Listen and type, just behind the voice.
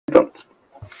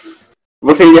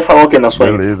Você iria falar o que na sua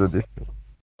intro? Beleza, deixa.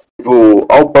 Tipo,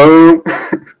 Alpan.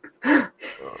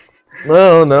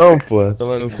 Não, pô,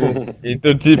 toma no cu.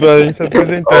 Então, tipo, a gente tá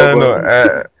apresentando.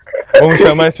 Vamos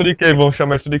chamar isso de quê? Vamos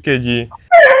chamar isso de quê? De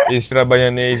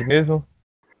extra-baianês mesmo?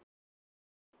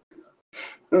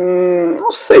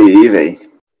 Não sei,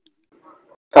 velho.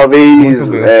 Talvez.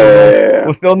 Muito bem.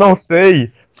 O seu não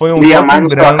sei foi um Iria voto mais em no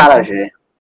seu branco. acarajé.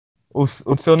 O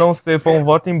seu não sei foi um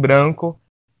voto em branco.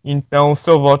 Então, o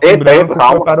seu voto em Epa, branco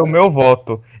calma. foi para o meu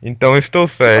voto. Então, estou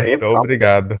certo. Epa, calma.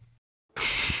 Obrigado.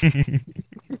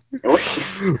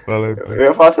 Oxi. Valeu. Eu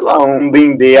ia falar, sei lá, um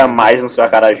dendê a mais no seu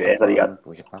acarajé, tá ligado?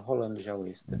 Pô, já tá rolando já o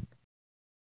extra.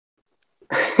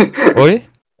 Oi?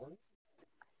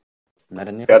 Não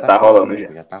era nem Já pra tá rolando, falando, já.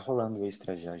 pô, já tá rolando o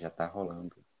extra já tá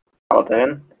rolando. Ó, tá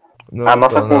vendo? Não, A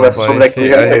nossa pô, conversa pô, sobre aquilo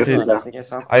já é essa, Mano, tá? isso aqui é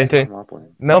só uma A conversa gente- normal, pô.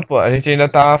 Não, pô, a gente ainda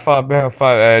tá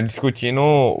discutindo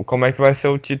como é que vai ser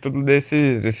o título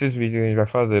desses vídeos que a gente vai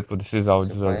fazer, pô, desses Seu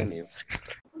áudios pai é aí. meu.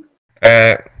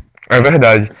 É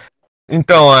verdade.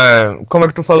 Então, como é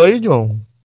que tu falou aí, John?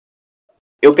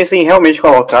 Eu pensei em realmente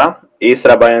colocar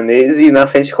extra baianês e na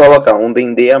frente colocar um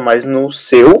dendê a mais no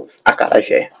seu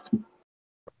acarajé.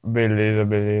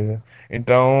 Beleza.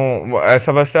 Então,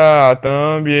 essa vai ser a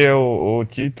thumb, o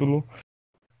título.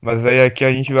 Mas aí aqui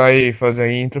a gente vai fazer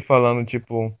a intro falando,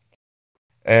 tipo...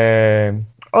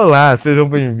 Olá, sejam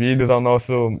bem-vindos ao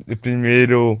nosso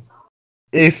primeiro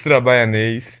Extra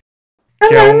Baianês.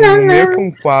 Que é meio que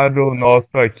um quadro nosso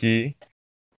aqui.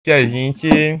 Que a gente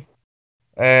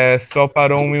só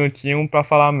parou um minutinho pra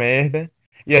falar merda.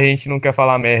 E a gente não quer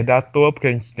falar merda à toa, porque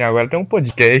a gente agora tem um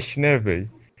podcast, né,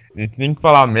 velho? A gente tem que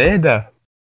falar merda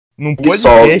num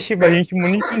podcast pra gente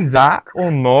monetizar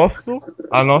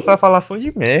a nossa falação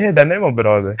de merda, né, meu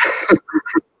brother?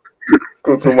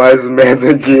 Quanto mais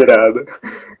merda de irada.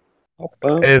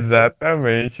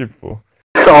 Exatamente, pô.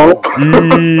 Calma.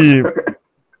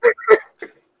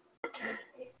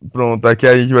 E pronto, aqui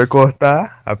a gente vai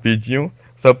cortar rapidinho,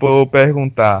 só pra eu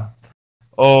perguntar.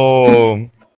 Aí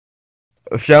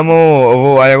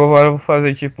agora eu vou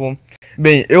fazer tipo...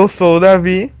 Bem, eu sou o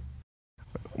Davi,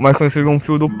 mais conhecido como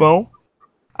Fio do Pão.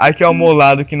 Aqui ao meu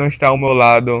lado, que não está ao meu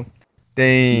lado,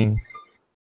 tem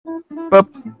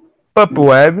Papo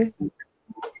Web,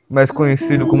 mais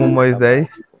conhecido como Moisés.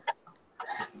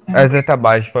 Zeta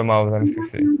Baixo, foi mal, não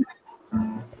esqueci.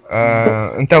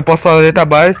 Então eu posso falar Zeta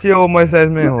Baixo ou Moisés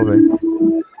mesmo, velho?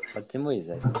 Pode ser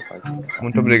Moisés, não faz isso.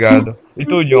 Muito obrigado. E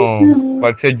tu, John?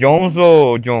 Pode ser Jones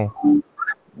ou John?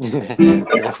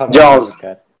 Jones.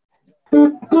 Cara.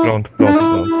 Pronto.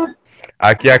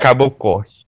 Aqui acabou o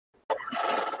corte.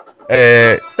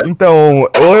 Então,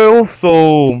 ou eu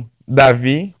sou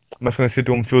Davi, mais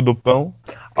conhecido como Fio do Pão.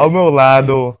 Ao meu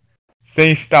lado,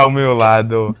 sem estar ao meu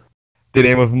lado,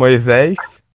 teremos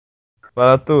Moisés.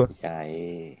 Fala tu. E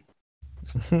aí?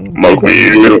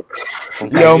 Bagulho.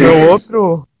 E ao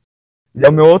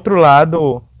meu outro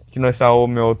lado, que não está ao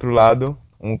meu outro lado,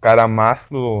 um cara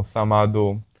másculo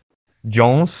chamado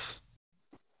Jones.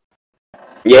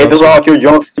 E aí, pessoal, aqui o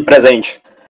Jones se presente.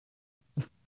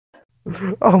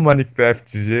 Ó, o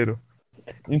Minecraft gero.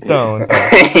 Então,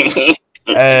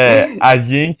 a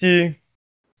gente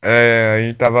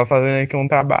tava fazendo aqui um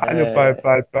trabalho,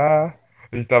 pá.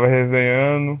 A gente tava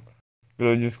resenhando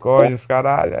pelo Discord, os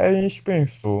caralho. Aí a gente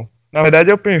pensou. Na verdade,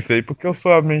 eu pensei, porque eu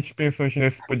sou a mente pensante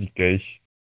nesse podcast.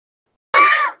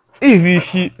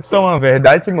 Existe só uma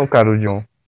verdade, meu caro John?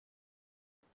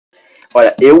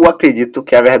 Olha, eu acredito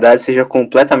que a verdade seja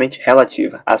completamente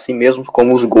relativa. Assim mesmo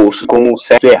como os gostos, como o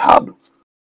certo e o errado.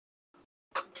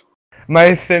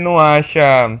 Mas você não acha...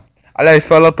 Aliás,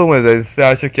 fala tu, Moisés. Você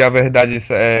acha que a verdade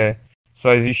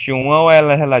só existe uma ou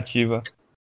ela é relativa?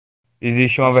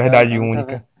 Existe uma verdade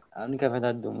única? A única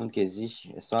verdade do mundo que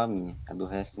existe é só a minha. A do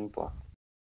resto não importa.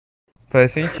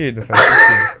 Faz sentido.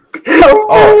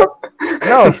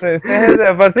 Não, sem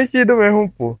reserva, faz sentido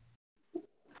mesmo, pô.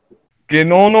 Porque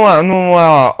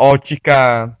numa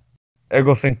ótica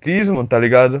egocentrismo, tá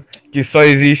ligado? Que só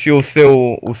existe o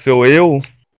seu eu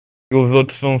e os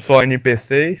outros são só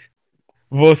NPCs.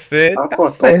 Você tá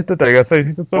certo, tá ligado? Só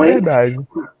existe a sua verdade.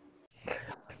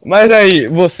 Mas aí,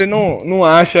 você não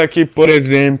acha que, por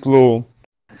exemplo,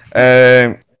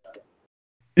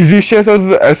 existem essas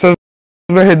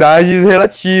verdades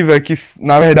relativas, que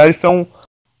na verdade são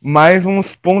mais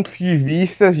uns pontos de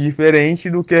vista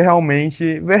diferentes do que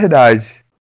realmente verdade.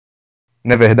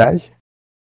 Não é verdade?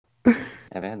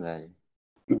 É verdade.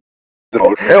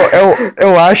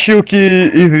 Eu acho que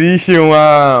existe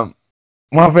uma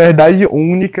verdade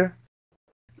única,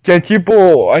 que é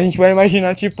tipo, a gente vai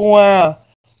imaginar tipo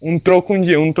um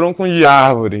tronco de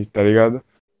árvore, tá ligado?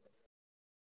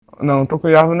 Não, toco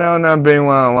de árvore não é bem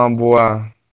uma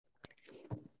boa.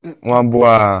 Uma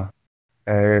boa.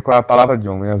 Qual é a palavra,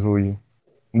 John? Me ajude.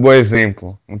 Um bom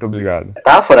exemplo. Muito obrigado.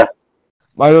 Metáfora?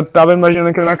 Mas eu tava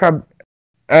imaginando que na cabeça.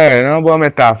 Não é uma boa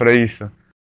metáfora, isso.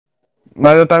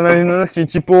 Mas eu tava imaginando assim,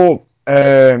 tipo.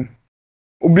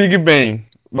 O Big Bang.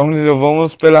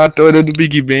 Vamos pela teoria do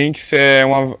Big Bang, que isso é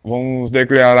uma. Vamos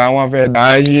declarar uma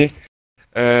verdade.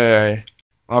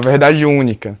 Uma verdade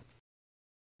única.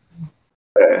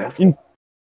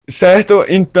 Certo?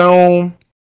 Então.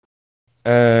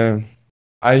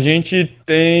 A gente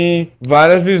tem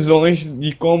várias visões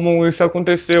de como isso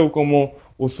aconteceu, como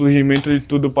o surgimento de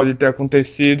tudo pode ter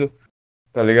acontecido,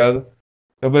 tá ligado?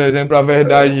 Então, por exemplo, a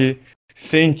verdade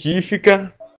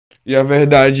científica e a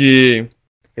verdade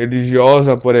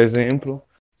religiosa, por exemplo,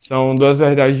 são duas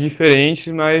verdades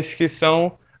diferentes, mas que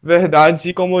são verdades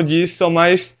e, como eu disse, são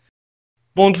mais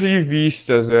pontos de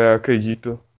vista, eu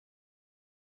acredito.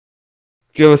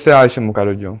 O que você acha, meu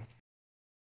caro John?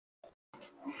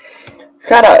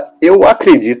 Cara, eu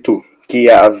acredito que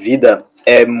a vida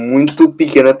é muito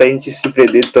pequena pra gente se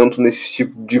perder tanto nesse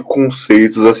tipo de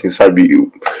conceitos, assim,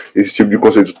 sabe? Esse tipo de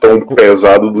conceito tão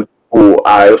pesado do tipo,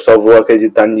 eu só vou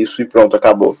acreditar nisso e pronto,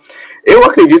 acabou. Eu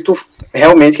acredito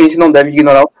realmente que a gente não deve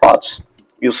ignorar os fatos.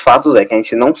 E os fatos é que a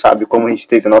gente não sabe como a gente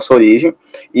teve a nossa origem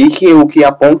e que o que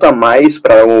aponta mais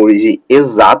para uma origem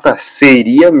exata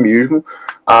seria mesmo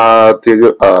a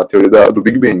teoria do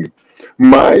Big Bang.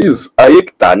 Mas aí é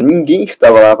que tá, ninguém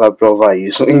estava lá para provar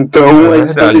isso, então a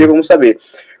gente não teria como saber.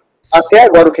 Até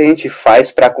agora o que a gente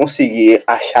faz para conseguir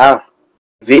achar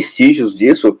vestígios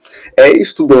disso é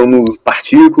estudando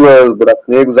partículas, buracos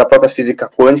negros, a própria física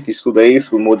quântica estuda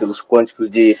isso, modelos quânticos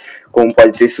de como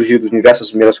pode ter surgido os universos, as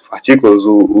primeiras partículas,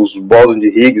 os bósons de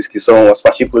Higgs, que são as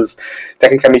partículas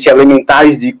tecnicamente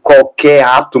elementares de qualquer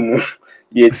átomo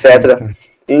e etc.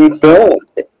 Então,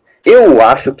 eu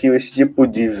acho que esse tipo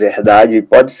de verdade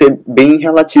pode ser bem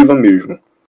relativa mesmo.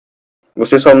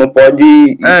 Você só não pode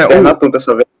externar tanto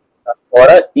essa verdade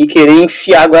fora e querer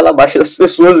enfiar a goela abaixo das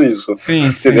pessoas isso. Sim,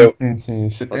 entendeu? Sim.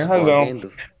 Você tem Posso razão.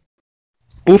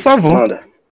 Por favor. Manda.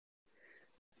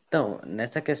 Então,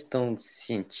 nessa questão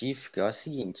científica, é o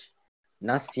seguinte.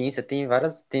 Na ciência tem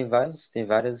vários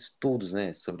estudos,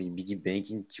 né, sobre Big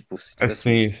Bang, tipo assim,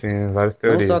 Sim, várias não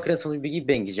teorias. só a criação do Big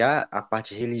Bang, já a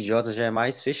parte religiosa já é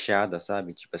mais fechada,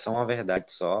 sabe? Tipo, é só uma verdade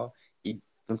só e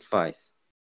tanto faz.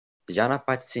 Já na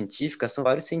parte científica, são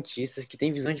vários cientistas que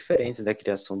têm visões diferentes da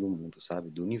criação do mundo, sabe?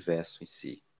 Do universo em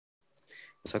si.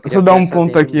 Eu só Deixa eu dar um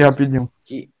ponto aqui rapidinho.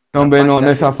 Também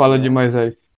nessa fala de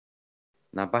Moisés.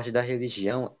 Na parte da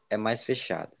religião é mais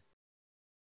fechada.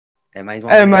 É mais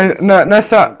uma mas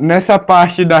nessa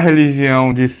parte da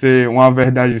religião de ser uma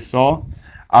verdade só,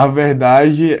 a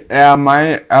verdade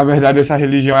a verdade dessa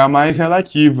religião é a mais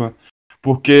relativa,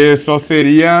 porque só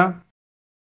seria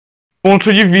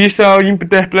ponto de vista de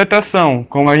interpretação,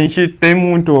 como a gente tem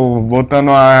muito,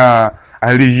 botando a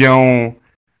religião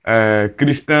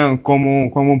cristã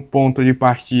como ponto de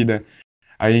partida.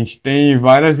 A gente tem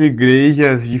várias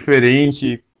igrejas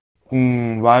diferentes,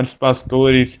 com vários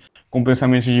pastores com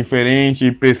pensamentos diferentes,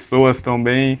 e pessoas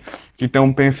também que têm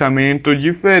um pensamento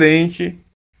diferente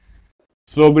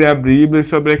sobre a Bíblia e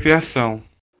sobre a criação,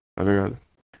 tá ligado?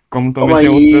 Como também tem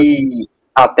outras...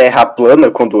 A Terra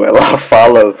plana, quando ela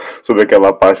fala sobre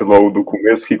aquela parte logo do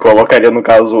começo, que colocaria, no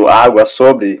caso, água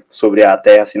sobre a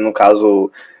Terra, assim, no caso,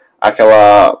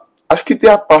 aquela... Acho que tem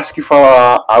a parte que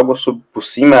fala água por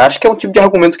cima, acho que é um tipo de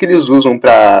argumento que eles usam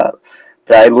pra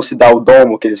elucidar o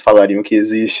domo que eles falariam que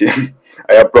existe.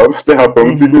 Aí a própria Terra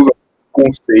plana fica usando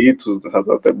conceitos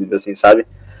da Bíblia, assim, sabe?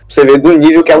 Você vê do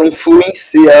nível que ela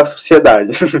influencia a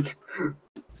sociedade.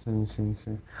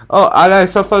 Sim. Aliás,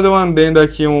 só fazer um adendo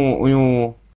aqui,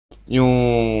 um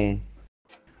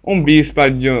bispo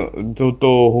do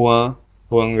Dr.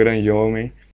 Juan Grande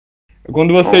Homem.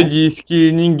 Quando você disse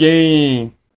que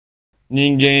ninguém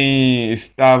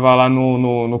estava lá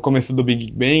no começo do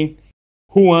Big Bang,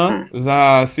 Juan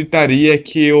já citaria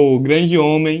que o grande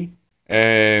homem,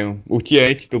 o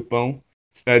Tiete do pão,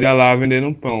 estaria lá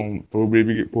vendendo pão pro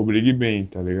Big Bang,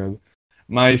 tá ligado?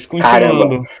 Mas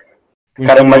continuando.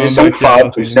 Cara, mas isso é um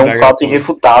fato,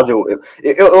 irrefutável.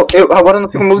 Eu agora não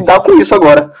tenho como lidar com isso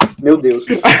agora. Meu Deus.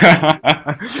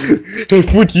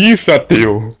 Refute isso,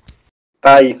 ateu.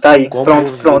 Tá aí. Como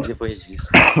pronto. Depois disso.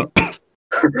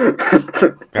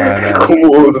 Caralho.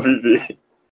 Como ouso viver.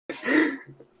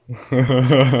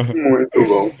 Muito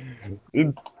bom.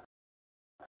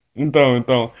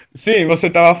 Então. Sim, você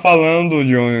tava falando,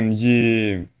 John,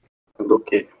 Do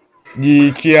quê?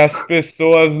 De que as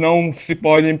pessoas não se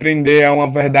podem prender a uma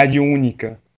verdade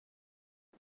única.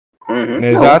 Uhum. Não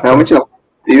é exato? Realmente não.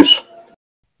 Isso.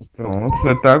 Pronto,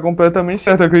 você tá completamente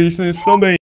certo, eu acredito nisso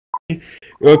também.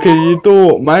 Eu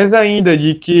acredito mais ainda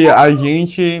de que a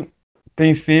gente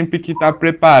tem sempre que estar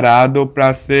preparado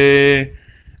para ser.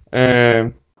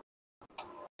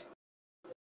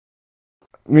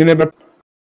 Me lembra a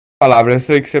palavra, eu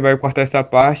sei que você vai cortar essa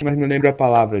parte, mas me lembra a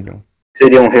palavra, John.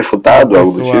 Seria um Uma refutado,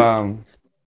 algo do tipo? pessoa.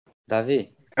 Davi,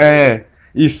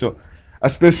 Isso.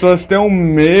 As pessoas têm um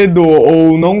medo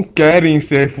ou não querem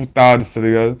ser refutados, tá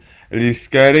ligado? Eles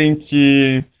querem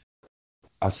que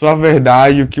a sua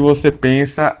verdade, o que você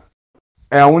pensa,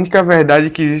 é a única verdade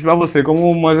que existe pra você. Como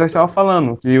o Moisés estava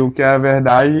falando, que o que é a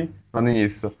verdade, falando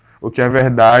nisso, o que é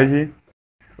verdade,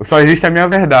 só existe a minha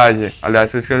verdade.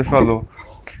 Aliás, foi isso que ele falou.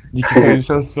 De que só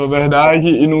existe a sua verdade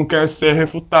e não quer ser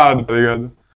refutado, tá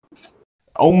ligado?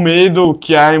 É um medo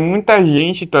que há em muita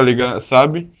gente, tá ligado?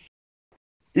 Sabe?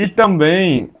 E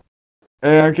também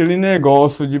é aquele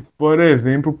negócio de, por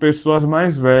exemplo, pessoas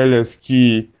mais velhas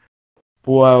que,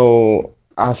 por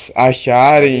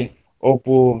acharem, Davi, ou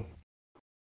por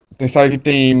pensar que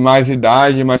tem mais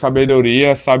idade, mais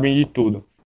sabedoria, sabem de tudo.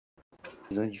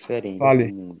 visões diferentes do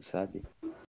Fale. mundo, sabe?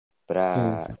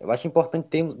 Sim, sim. Eu acho importante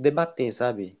termos, debater,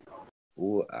 sabe?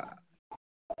 O, a-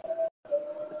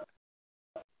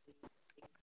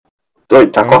 Oi,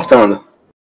 tá Hã? cortando.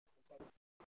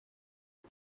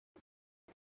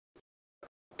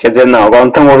 Quer dizer, não, agora não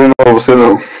estamos ouvindo você,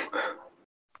 não.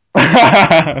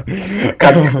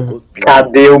 Cadê, Não,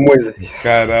 cadê o Moisés?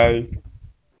 Caralho.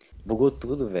 bugou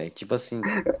tudo, velho. Tipo assim,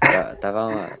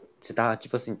 você tava,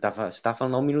 tipo assim, você tava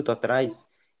falando há um minuto atrás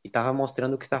e tava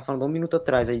mostrando o que você tava falando há um minuto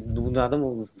atrás. Aí do nada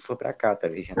foi pra cá, tá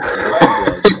ligado? Mudou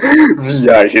tudo o áudio, velho.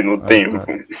 Viagem no Ah, tempo. tá.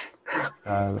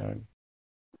 Caralho.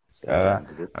 Sério, Cara.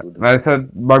 bugou tudo, Mas velho. esse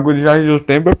bagulho de viagem do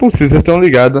tempo é possível, vocês estão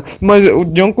ligados. Mas o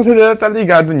John com certeza tá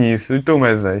ligado nisso. E tu,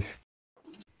 mais velho?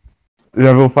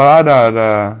 Já vou falar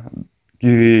que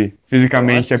Eu acho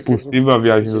fisicamente é que seja, possível a que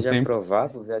viagem do seja tempo?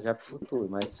 provável viajar pro futuro,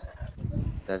 mas,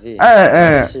 Davi, eu acho que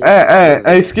seja possível É viajar isso pro que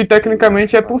futuro, mas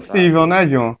tecnicamente é possível, né,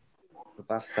 John? pro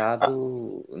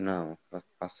passado, não. Pro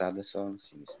passado é só nos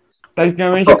filmes.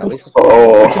 Tecnicamente é Só, Talvez possível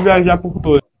futuro, só mas viajar por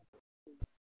todo.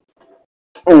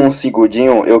 um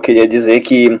segundinho, eu queria dizer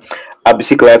que a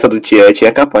bicicleta do Tiet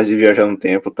é capaz de viajar no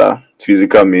tempo, tá?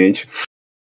 Fisicamente.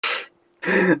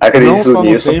 Não Acredito só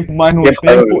no nisso. tempo, mas no E,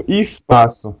 tempo e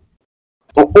espaço.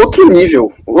 outro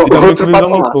nível, E também com outro visão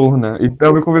patamar. noturna. E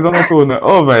também com visão noturna.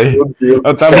 Ô, velho, Meu Deus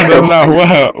eu do tava céu. andando na rua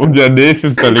um dia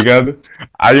desses, tá ligado?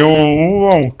 Aí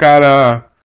um cara,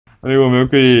 amigo meu,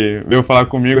 que veio falar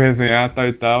comigo, resenhar, tal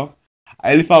e tal.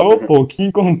 Aí ele falou, pô, que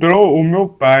encontrou o meu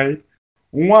pai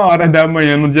 1 hora da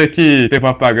manhã no dia que teve um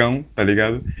apagão, tá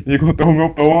ligado? E encontrou o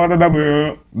meu pai 1 hora da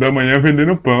manhã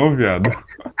vendendo pão, viado.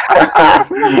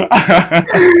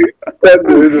 Tá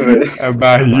doido, velho. É trabalhador,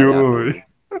 barril, né?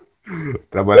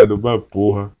 trabalhador pra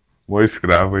porra. Mó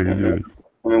escravo aí, velho.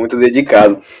 É muito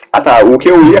dedicado. Ah tá, o que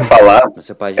eu ia falar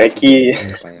Seu pai já é ajudou, que, né?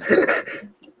 Seu pai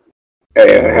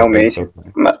Depende do realmente, seu pai.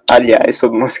 aliás,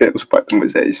 todos nós queremos o pai do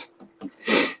Moisés.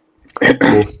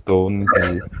 Cortou, não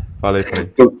entendi. Falei.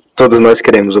 Todos nós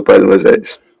queremos o pai do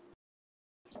Moisés.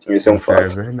 Isso é um Isso é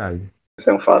fato. verdade. Isso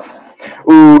é um fato.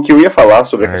 O que eu ia falar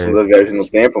sobre a questão É, da viagem no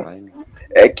tempo pai, né?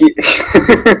 é que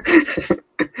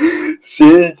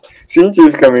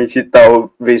cientificamente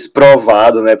talvez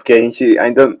provado, né? Porque a gente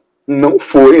ainda não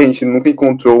foi, a gente nunca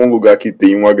encontrou um lugar que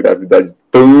tem uma gravidade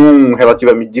tão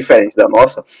relativamente diferente da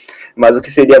nossa, mas o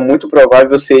que seria muito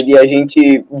provável seria a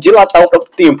gente dilatar o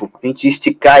próprio tempo, a gente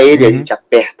esticar ele, a gente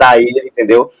apertar ele,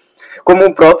 entendeu? Como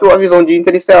o próprio a visão de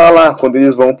Interestelar lá, quando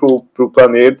eles vão pro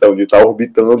planeta onde está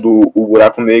orbitando o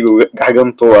buraco negro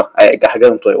Gargantua,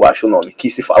 Gargantua, eu acho o nome, que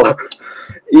se fala.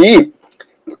 E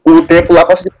o tempo lá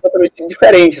passa a ser completamente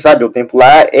diferente, sabe? O tempo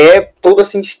lá é todo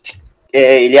assim,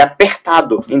 ele é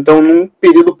apertado. Então, num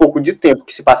período pouco de tempo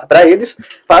que se passa para eles,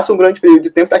 passa um grande período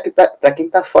de tempo para quem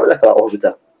tá fora daquela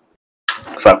órbita.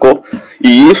 Sacou?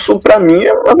 E isso, pra mim,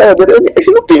 é uma verdadeira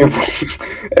viagem no tempo.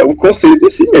 É um conceito em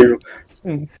si mesmo.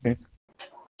 sim.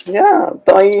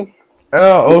 Então aí.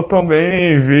 Eu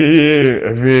também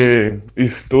vi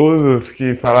estudos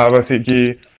que falavam assim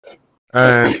que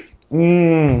é,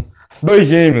 dois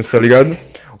gêmeos, tá ligado?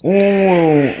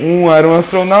 Um era um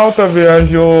astronauta,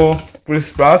 viajou pro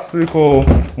espaço, ficou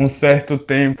um certo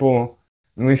tempo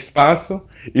no espaço,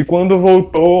 e quando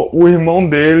voltou, o irmão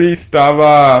dele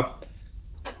estava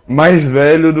mais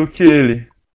velho do que ele,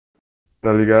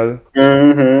 tá ligado?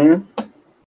 Uhum.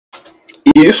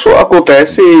 E isso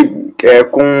acontece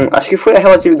com. Acho que foi a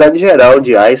relatividade geral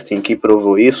de Einstein que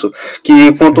provou isso.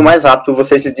 Que quanto mais rápido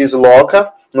você se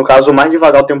desloca, No caso, o mais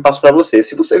devagar o tempo passa para você.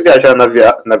 Se você viajar na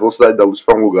velocidade da luz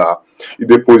para um lugar e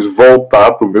depois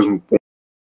voltar para o mesmo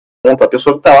ponto, a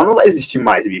pessoa que tá lá não vai existir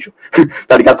mais, bicho.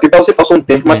 Tá ligado? Porque pra você passou um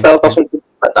tempo, mas pra ela passou um tempo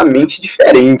completamente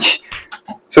diferente.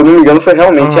 Se eu não me engano, foi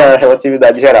realmente a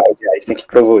relatividade geral. Aí tem que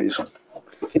provar isso.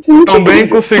 Também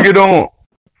conseguiram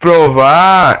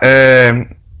provar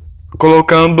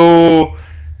colocando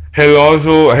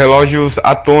relógios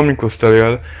atômicos, tá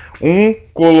ligado? Um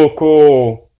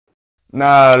colocou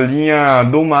na linha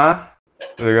do mar,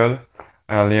 tá ligado?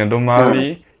 A linha do mar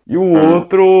ali. E o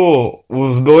outro,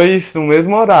 os dois no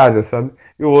mesmo horário, sabe?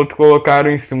 E o outro colocaram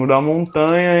em cima da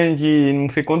montanha de não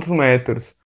sei quantos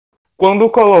metros. Quando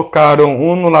colocaram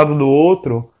um no lado do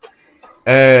outro,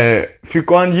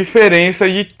 ficou uma diferença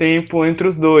de tempo entre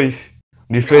os dois.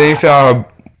 Diferença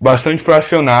bastante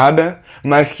fracionada,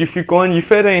 mas que ficou uma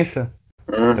diferença.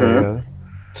 Tá ligado?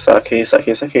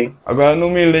 Saquei. Agora não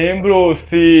me lembro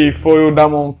se foi o da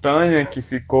montanha que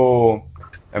ficou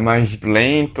mais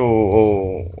lento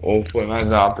ou foi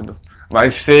mais rápido.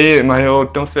 Mas eu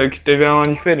tenho certeza que teve uma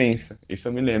diferença. Isso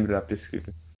eu me lembro da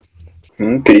pesquisa.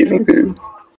 Incrível.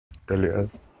 Tá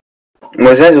ligado?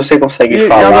 Moisés, você consegue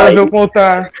falar? E agora eu vou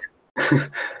contar.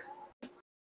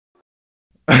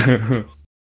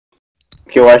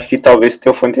 Que eu acho que talvez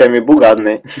teu fone tenha meio bugado,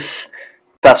 né?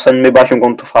 Tá saindo meio baixinho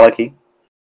quando tu fala aqui.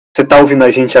 Você tá ouvindo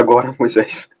a gente agora,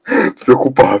 Moisés? Tô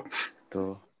preocupado.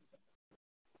 Tô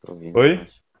ouvindo. Oi?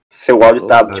 Seu áudio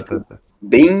tá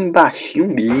bem baixinho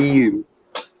mesmo.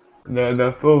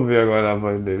 Dá pra ouvir agora a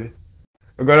voz dele.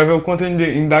 Agora eu conto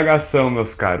indagação,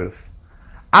 meus caros.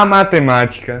 A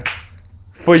matemática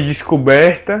foi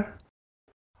descoberta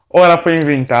ou ela foi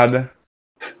inventada?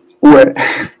 Ué.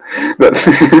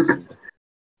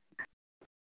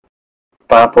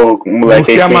 Papo, moleque.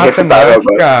 Porque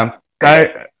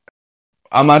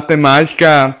a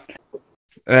matemática,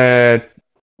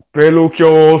 pelo que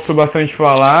eu ouço bastante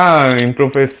falar em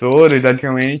professores,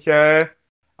 praticamente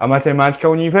a matemática é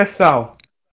universal.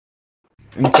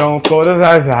 Então todas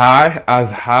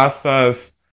as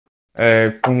raças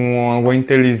com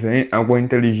alguma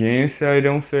inteligência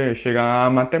iriam chegar à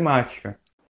matemática.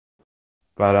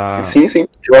 Para, sim.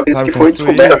 Eu acredito que foi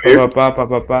descoberta mesmo.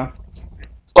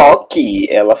 Só que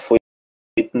ela foi,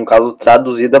 no caso,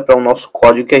 traduzida para o nosso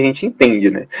código que a gente entende,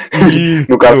 né?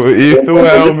 Isso, isso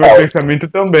é o meu pensamento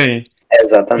também.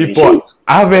 Exatamente. Tipo,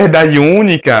 a verdade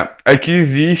única é que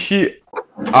existe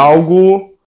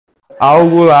algo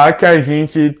lá que a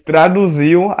gente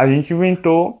traduziu, a gente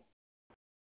inventou,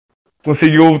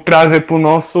 conseguiu trazer para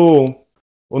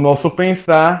o nosso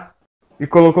pensar e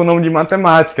colocou o nome de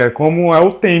matemática, como é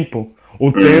o tempo.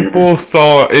 O tempo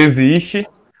só existe,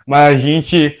 mas a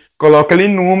gente coloca ali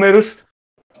números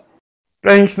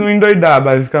pra gente não endoidar,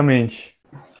 basicamente.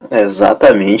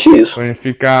 Exatamente isso. Pra gente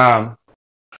ficar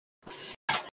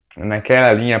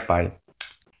naquela linha, pai.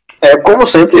 Como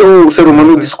sempre, o ser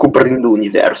humano descobrindo o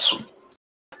universo.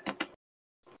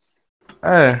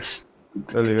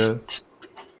 Tá ligado?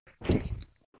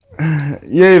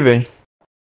 E aí, velho?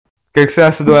 O que você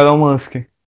acha do Elon Musk?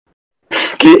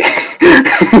 Que?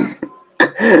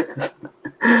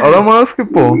 Elon Musk,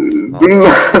 pô.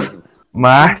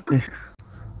 Marte.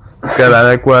 Os caralho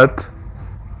é 4.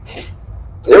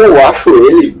 Eu acho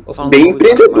ele bem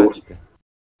empreendedor.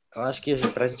 Eu acho que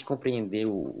pra gente compreender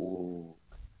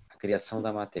a criação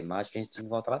da matemática, a gente tem que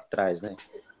voltar lá atrás, né?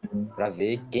 Pra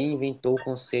ver quem inventou o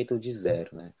conceito de zero,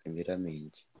 né?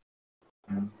 Primeiramente.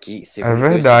 Que, é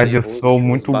verdade, eu sou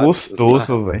muito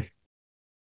gostoso, velho.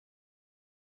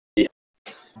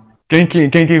 Quem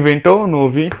que inventou? Não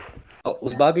ouvi.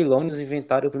 Os babilônios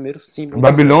inventaram o primeiro símbolo.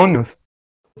 Babilônios?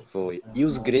 Foi. E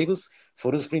os gregos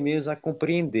foram os primeiros a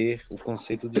compreender o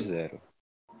conceito de zero.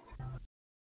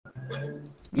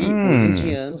 E os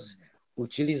indianos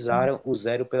utilizaram o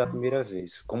zero pela primeira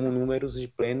vez, como números de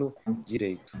pleno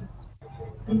direito.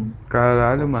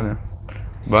 Caralho, mano.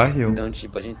 Barril. Então,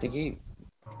 tipo, a gente tem que...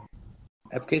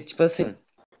 É porque, tipo assim,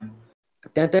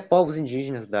 tem até povos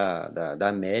indígenas da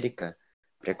América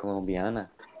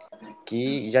pré-colombiana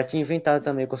que já tinha inventado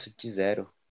também o conceito de zero.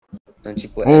 Então,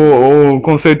 tipo, o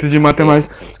conceito de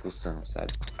matemática. Essa discussão,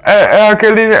 sabe? É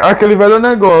aquele velho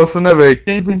negócio, né, velho?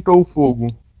 Quem inventou o fogo?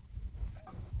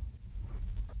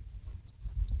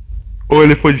 Ou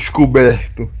ele foi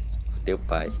descoberto? Teu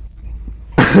pai.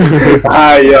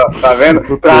 Aí, ó, tá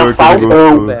vendo? Pra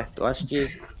salvão. Eu acho que...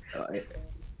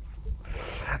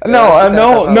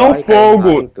 Não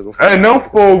fogo. Não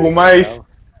fogo,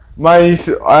 mas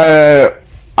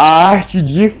a arte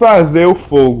de fazer o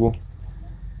fogo.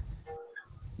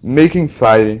 Making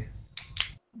fire.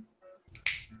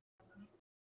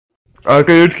 Eu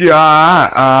acredito que a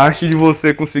arte de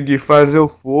você conseguir fazer o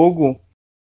fogo,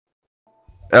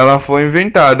 ela foi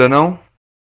inventada, não?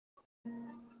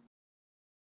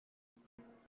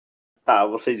 Tá,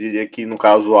 você diria que no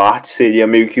caso a arte seria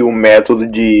meio que o método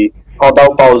de rodar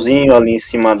o pauzinho ali em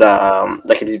cima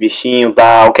daqueles bichinhos,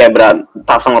 tal, quebrar,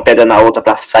 passar uma pedra na outra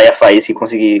pra sair a faísca e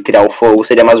conseguir criar o fogo.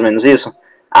 Seria mais ou menos isso?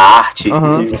 A arte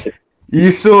Aham. de você.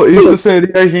 Isso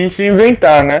seria a gente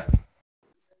inventar, né?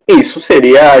 Isso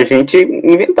seria a gente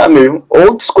inventar mesmo.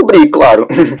 Ou descobrir, claro.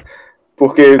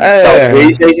 Porque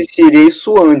talvez já existiria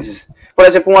isso antes. Por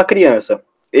exemplo, uma criança.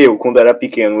 Eu, quando era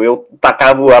pequeno, eu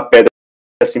tacava a pedra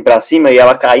assim pra cima e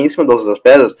ela caía em cima das outras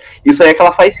pedras. Isso aí é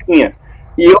aquela faísquinha.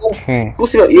 E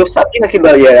eu sabia que aquilo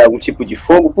dali era algum tipo de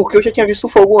fogo porque eu já tinha visto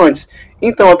fogo antes.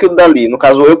 Então aquilo dali, no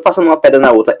caso, eu passando uma pedra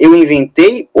na outra, eu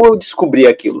inventei ou eu descobri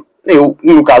aquilo? Eu,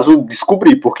 no caso,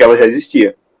 descobri porque ela já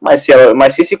existia. Mas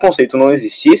se esse conceito não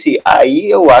existisse, aí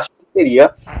eu acho que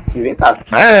teria inventado.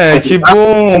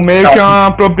 Tipo, meio que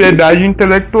uma propriedade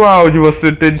intelectual de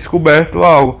você ter descoberto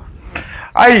algo.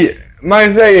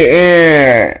 Mas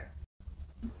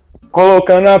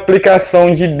colocando a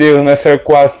aplicação de Deus nessa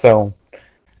equação.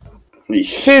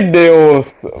 Ixi. Se Deus,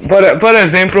 por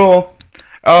exemplo,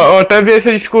 eu até vi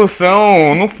essa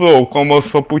discussão no Flow, como eu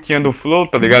sou putinha do Flow,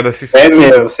 tá ligado? É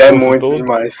mesmo, você é muito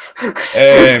demais.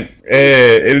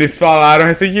 Eles falaram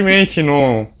recentemente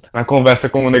na conversa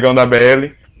com o Negão da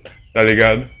BL, tá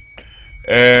ligado?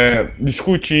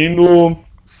 Discutindo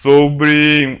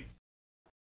sobre.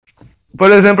 Por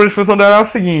exemplo, a discussão dela é o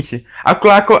seguinte: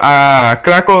 a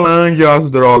Cracolândia, as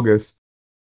drogas.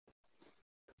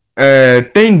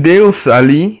 Tem Deus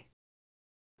ali?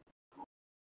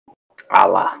 Ah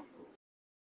lá.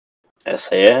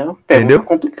 Essa aí é uma pergunta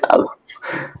complicada.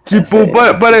 Tipo,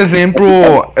 por exemplo,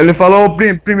 ele falou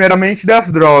primeiramente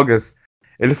das drogas.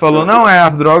 Ele falou, não,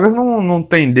 as drogas não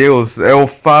tem Deus. Eu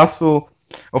faço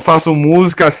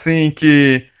música assim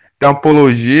que tem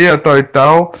apologia, tal e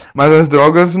tal, mas as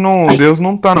drogas não. Deus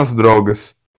não tá nas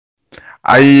drogas.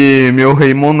 Aí meu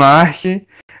rei monarque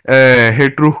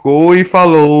retrucou e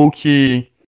falou que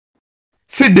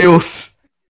se Deus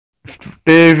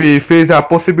fez a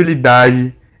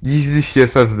possibilidade de existir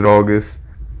essas drogas,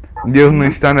 Deus não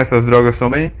está nessas drogas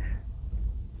também?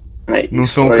 Não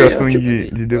são criações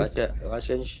de Deus? Eu acho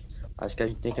que a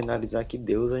gente tem que analisar que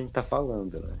Deus a gente tá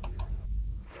falando, né?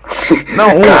 Não,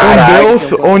 um Deus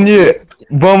onde.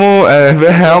 Vamos.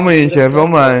 Realmente.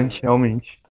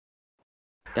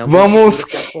 Tem algumas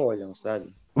que apoiam,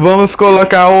 sabe? Vamos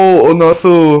colocar o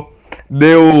nosso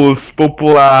Deus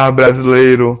popular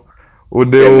brasileiro. O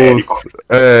Deus.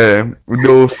 O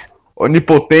Deus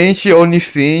onipotente,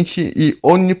 onisciente e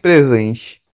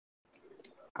onipresente.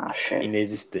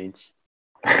 Inexistente.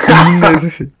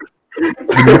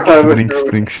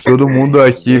 Brinks. Todo mundo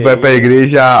aqui vai pra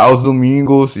igreja aos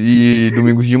domingos e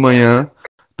domingos de manhã.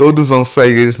 Todos vamos pra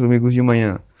igreja domingos de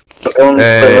manhã.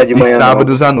 De manhã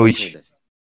sábados à noite.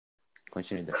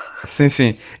 Continuidade.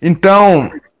 Sim.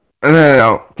 Então,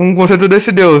 com o conceito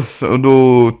desse Deus,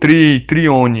 do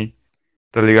Trione,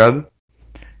 tá ligado?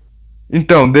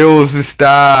 Então, Deus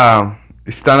está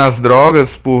nas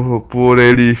drogas por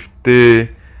ele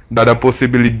ter dado a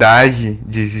possibilidade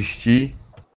de existir.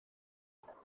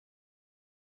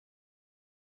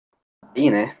 E,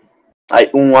 né?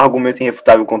 Aí, um argumento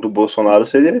irrefutável contra o Bolsonaro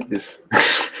seria isso.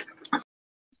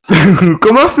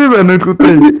 Como assim, velho? Não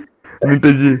escutei. Não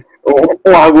entendi.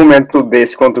 Um argumento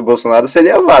desse contra o Bolsonaro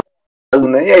seria válido,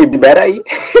 né? E aí, libera aí.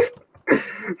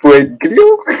 Foi,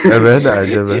 criou. É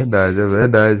verdade.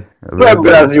 Não é o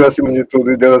Brasil acima de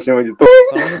tudo e Deus acima de tudo.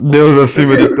 Deus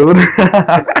acima de tudo.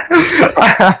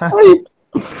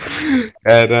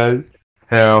 Caralho.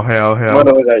 Real.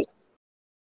 Manda, Rogério.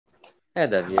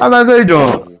 Davi. Mas aí,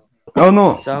 John. Eu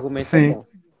não. Esse argumento é bom.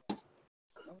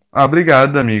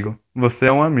 Obrigado, amigo. Você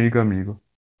é um amigo.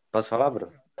 Posso falar, bro?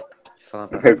 Deixa eu falar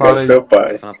uma Eu quero seu pai.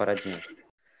 Deixa eu falar uma paradinha.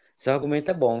 Esse argumento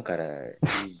é bom, cara.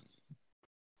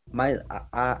 Mas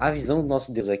a visão do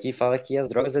nosso Deus aqui fala que as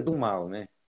drogas é do mal, né?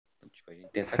 Tipo, a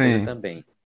gente tem essa coisa também.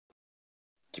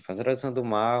 Tipo, as drogas são do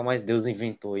mal, mas Deus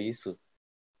inventou isso.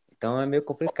 Então é meio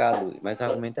complicado, mas o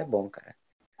argumento é bom, cara.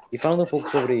 E falando um pouco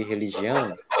sobre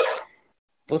religião,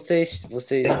 vocês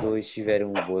dois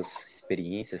tiveram boas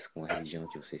experiências com a religião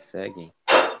que vocês seguem?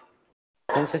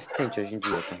 Como você se sente hoje em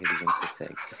dia com a religião que você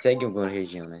segue? Você segue alguma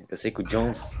religião, né? Eu sei que o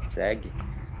Jones segue,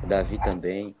 o Davi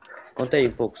também. Conta aí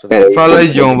um pouco sobre isso. Fala aí,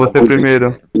 John, você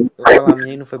primeiro. Eu vou falar, a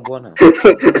minha não foi boa, não.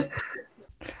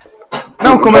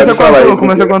 Não, começa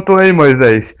com a tua aí,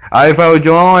 Moisés. Aí vai o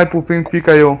John, aí por fim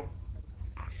fica eu.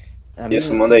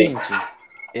 Isso, manda aí.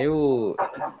 Eu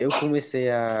comecei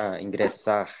a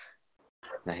ingressar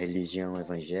na religião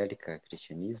evangélica,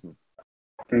 cristianismo,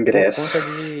 por Ingresso. conta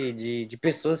de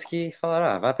pessoas que falaram,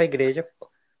 ah, vai pra igreja,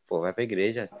 pô, vai pra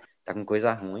igreja, tá com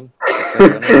coisa ruim, quer ficar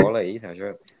jogando bola aí,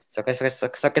 só quer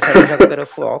saber jogar God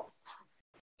of War,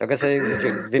 só quer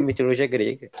saber ver mitologia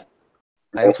grega.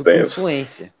 Aí eu fui por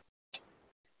influência,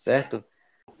 certo?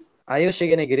 Aí eu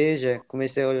cheguei na igreja,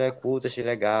 comecei a olhar culto, achei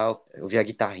legal, eu vi a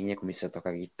guitarrinha, comecei a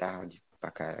tocar guitarra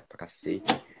pra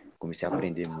cacete, comecei a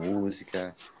aprender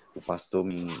música, o pastor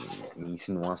me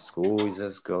ensinou umas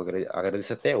coisas que eu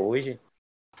agradeço até hoje.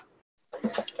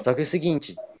 Só que é o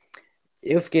seguinte,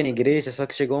 eu fiquei na igreja, só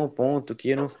que chegou a um ponto que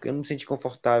eu não me senti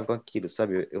confortável com aquilo,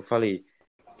 sabe?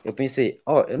 Eu pensei,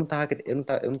 ó, eu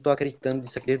não tô acreditando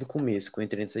nisso aqui desde o começo, que eu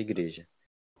entrei nessa igreja.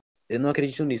 Eu não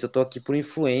acredito nisso, eu tô aqui por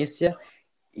influência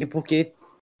e porque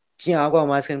tinha algo a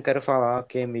mais que eu não quero falar,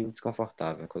 que é meio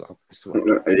desconfortável com o pessoal.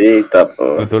 Eita, pô.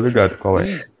 Eu tô ligado qual é.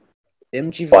 E eu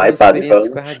não tive Vai, boas padre, experiências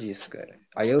fala. por causa disso, cara.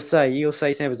 Aí eu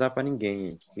saí sem avisar pra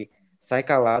ninguém. Sai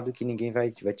calado que ninguém vai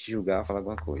te julgar, falar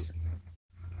alguma coisa.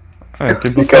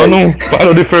 Tipo, Fica só aí. não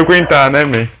parou de frequentar, né,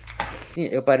 man? Sim,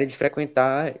 eu parei de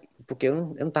frequentar porque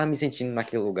eu não tava me sentindo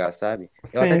naquele lugar, sabe?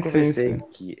 Eu até Sim, sim, conversei sim.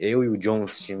 que eu e o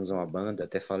Jones tínhamos uma banda,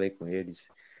 até falei com eles.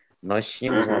 Nós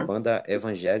tínhamos uma banda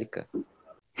evangélica.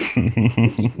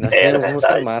 Nós fizemos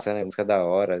música verdade. massa, né? Música da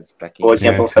hora, pra quem Pô,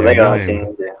 tinha Tinha, música tinha, eu legal,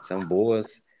 lembro. tinha. são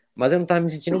boas. Mas eu não tava me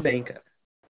sentindo bem, cara.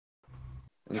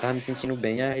 Eu não tava me sentindo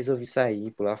bem, aí resolvi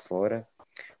sair, pular fora,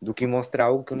 do que mostrar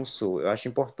algo que eu não sou. Eu acho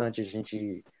importante a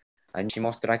gente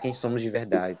mostrar quem somos de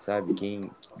verdade, sabe?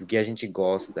 Do que a gente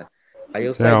gosta. Aí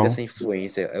eu saí Real. dessa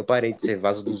influência, eu parei de ser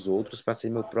vaso dos outros para ser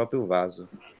meu próprio vaso.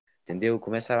 Entendeu?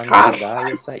 Começaram a me Caralho. julgar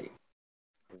e eu saí.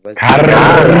 Basicamente.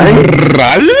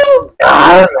 Caralho!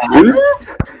 Caralho!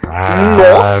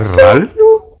 Nossa!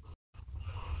 Caralho!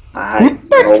 Ai,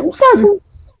 Puta que nossa! pariu!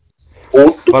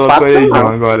 Outro Fala tua aí, John,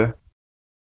 patamar. agora.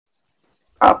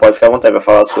 Ah, pode ficar à vontade, vai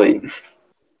falar a sua aí.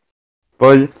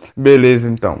 Pode? Beleza,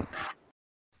 então.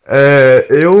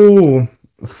 Eu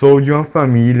sou de uma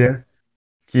família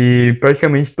que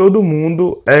praticamente todo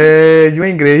mundo é de uma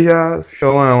igreja,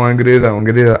 só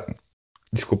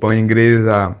desculpa, uma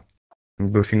igreja, não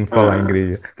consigo falar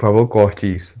igreja, por favor,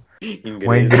 corte isso.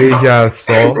 Uma Inglês. igreja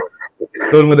só,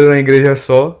 todo mundo é de uma igreja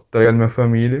só, tá ligado? Minha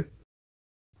família,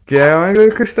 que é uma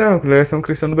igreja cristã, Congregação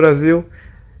Cristã do Brasil,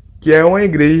 que é uma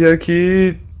igreja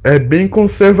que é bem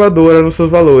conservadora nos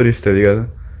seus valores, tá ligado?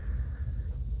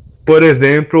 Por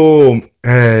exemplo,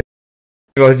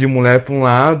 negócio de mulher para um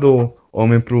lado,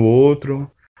 homem para o outro.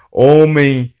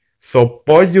 Homem só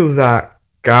pode usar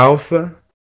calça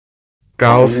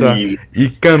Ih,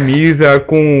 e camisa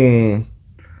com.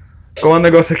 Qual é o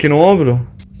negócio aqui no ombro?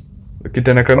 O que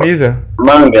tem na camisa?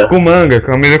 manga. Com manga,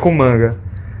 camisa com manga.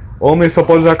 Homem só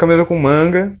pode usar camisa com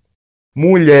manga.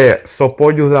 Mulher só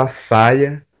pode usar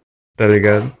saia, tá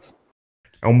ligado?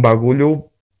 É um bagulho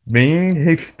bem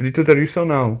restrito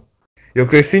tradicional. Eu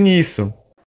cresci nisso,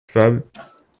 sabe?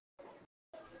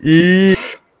 E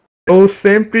eu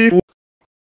sempre,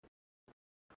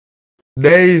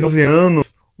 10, 11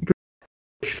 anos,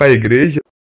 pra igreja.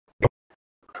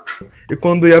 E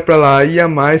quando ia pra lá, ia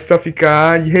mais pra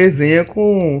ficar de resenha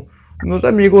com meus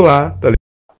amigos lá, tá ligado?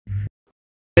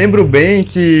 Lembro bem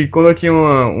que quando eu tinha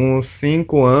uns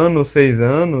 5 anos, 6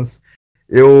 anos,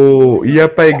 eu ia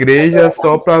pra igreja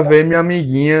só pra ver minha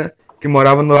amiguinha que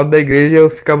morava no lado da igreja. Eu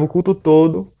ficava o culto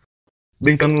todo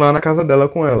brincando lá na casa dela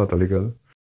com ela, tá ligado?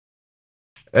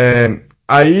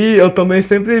 Aí eu também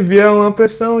sempre via uma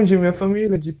pressão de minha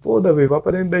família, de pô, Davi, vá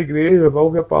pra dentro da igreja, vá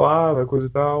ouvir a palavra, coisa e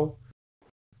tal.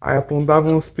 Aí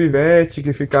apontavam uns pivetes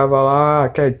que ficava lá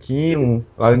quietinho,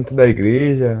 lá dentro da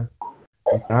igreja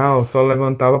e tal, só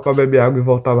levantava pra beber água e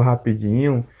voltava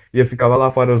rapidinho, e eu ficava lá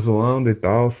fora zoando e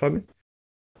tal, sabe?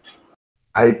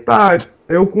 Aí tá,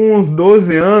 eu com uns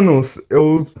 12 anos,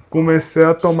 eu comecei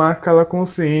a tomar aquela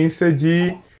consciência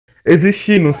de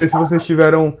existir. Não sei se vocês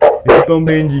tiveram isso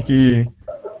também, de que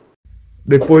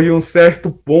depois de um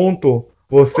certo ponto,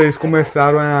 vocês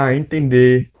começaram a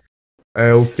entender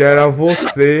o que era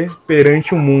você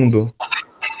perante o mundo.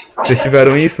 Vocês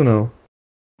tiveram isso, não?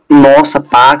 Nossa,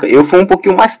 paca. Eu fui um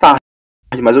pouquinho mais tarde,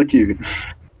 mas eu tive.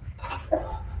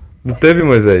 Não teve,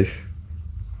 Moisés?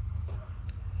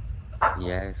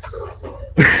 Yes.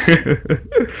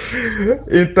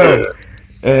 Então,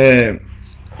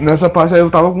 nessa parte aí eu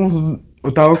tava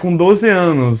com 12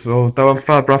 anos, eu tava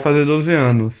pra fazer 12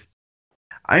 anos.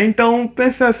 Aí então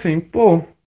pensei assim, pô,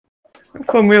 a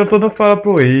família toda fala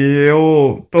por aí,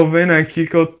 eu tô vendo aqui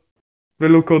que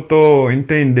pelo que eu tô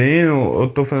entendendo, eu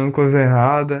tô fazendo coisa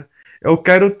errada. Eu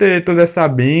quero ter toda essa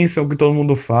bênção que todo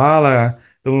mundo fala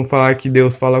que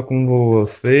Deus fala com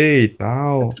você e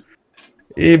tal.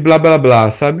 e blá blá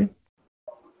blá, sabe?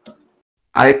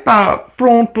 Aí tá,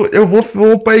 pronto,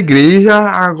 vou pra igreja,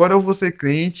 agora eu vou ser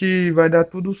crente e vai dar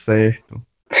tudo certo.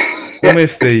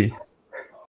 Comecei.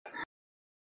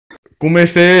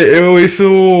 Comecei eu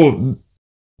isso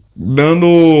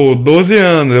dando 12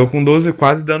 anos, eu com 12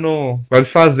 quase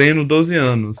fazendo 12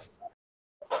 anos.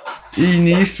 E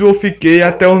nisso eu fiquei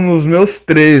até os meus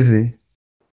 13.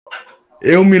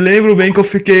 Eu me lembro bem que eu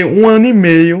fiquei 1 ano e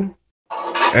meio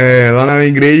lá na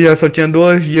igreja, só tinha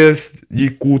 2 dias de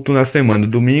culto na semana,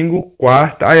 domingo,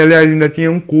 quarta. Aí, aliás, ainda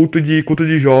tinha um culto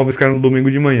de jovens, que era no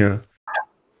domingo de manhã.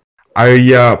 Aí eu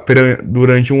ia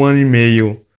durante 1 ano e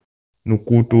meio no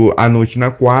culto à noite na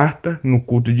quarta, no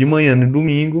culto de manhã no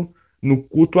domingo, no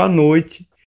culto à noite.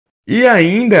 E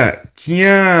ainda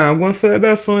tinha algumas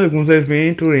celebrações, alguns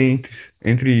eventos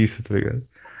entre isso, tá ligado?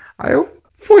 Aí eu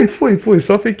fui,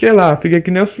 só fiquei lá, fiquei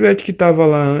que nem os filhotes que tava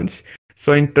lá antes,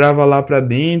 só entrava lá pra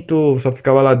dentro, só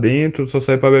ficava lá dentro, só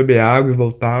saía pra beber água e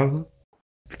voltava.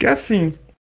 Fiquei assim.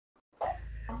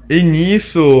 E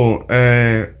nisso,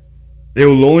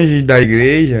 eu longe da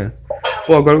igreja,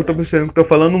 pô, agora eu tô pensando que tô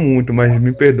falando muito, mas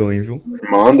me perdoem, viu?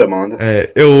 Manda, manda.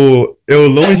 Eu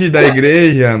longe da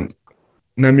igreja,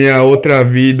 na minha outra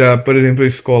vida, por exemplo,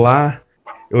 escolar,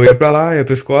 eu ia pra lá, ia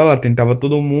pra escola, tentava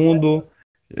todo mundo,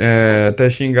 até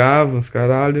xingava os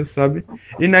caralhos, sabe?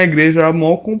 E na igreja eu era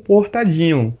mó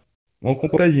comportadinho, mó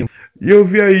comportadinho. E eu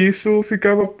via isso, eu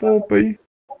ficava, pô, pai,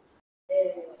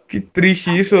 que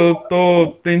triste isso, eu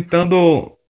tô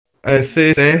tentando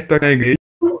ser certo aqui na igreja,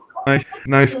 mas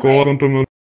na escola, com meus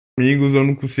amigos, eu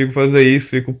não consigo fazer isso,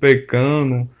 fico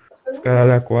pecando, os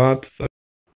caralho a quatro, sabe?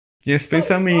 Tinha esse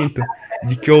pensamento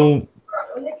de que eu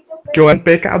era um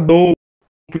pecador,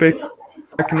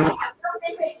 que não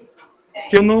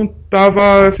que eu não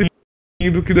tava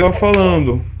seguindo o que eu tava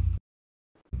falando.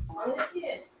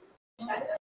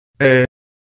 É,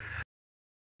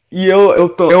 e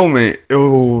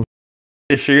eu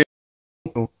cheguei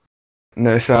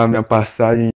nessa minha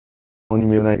passagem um ano e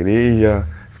meio na igreja,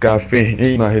 ficava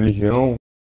ferrenho na religião,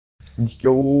 de que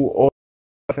eu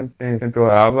sempre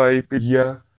orava e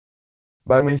pedia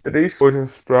basicamente 3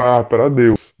 coisas pra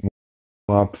Deus.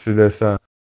 No ápice dessa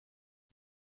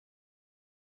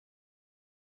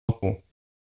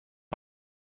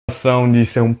ação de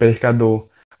ser um pecador.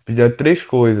 Pedia 3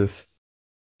 coisas.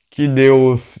 Que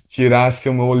Deus tirasse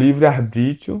o meu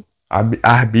livre-arbítrio,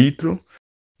 arbítrio,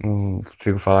 não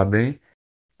consigo falar bem,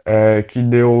 que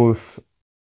Deus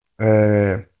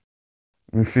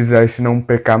me fizesse não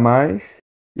pecar mais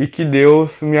e que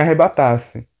Deus me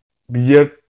arrebatasse.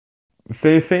 Pedia,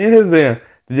 sem resenha,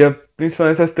 pedia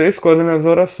principalmente essas 3 coisas nas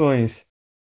orações,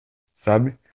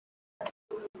 sabe?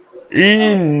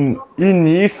 E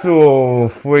nisso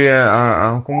foi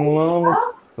acumulando,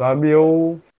 sabe?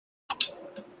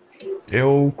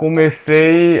 Eu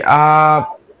comecei a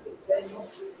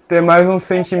ter mais um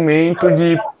sentimento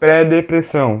de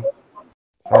pré-depressão,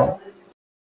 sabe?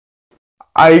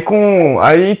 Aí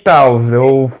tal,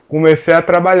 eu comecei a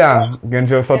trabalhar.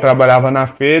 Antes eu só trabalhava na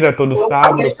feira todo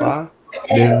sábado, pá,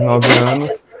 desde os 9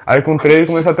 anos. Aí com 13 eu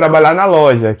comecei a trabalhar na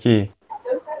loja aqui.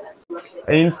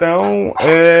 Então,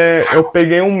 eu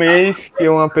peguei um mês que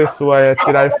uma pessoa ia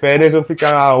tirar férias, eu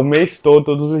ficava o mês todo,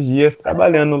 todos os dias,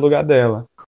 trabalhando no lugar dela.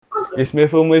 Esse mês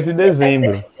foi o mês de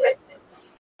dezembro.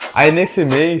 Aí nesse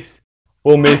mês,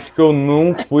 foi o mês que eu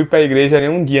não fui pra igreja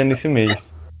nenhum dia nesse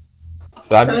mês,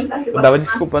 sabe? Eu dava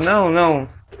desculpa, não.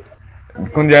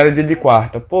 Quando era dia de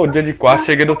quarta. Pô, dia de quarta,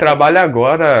 cheguei do trabalho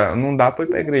agora, não dá pra ir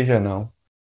pra igreja, não.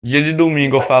 Dia de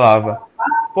domingo eu falava,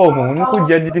 pô, meu único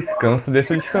dia de descanso,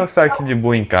 deixa eu descansar aqui de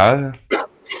boa em casa.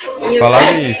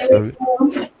 Falava isso, sabe?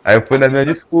 Aí eu fui das minhas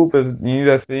desculpas,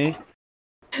 indo assim.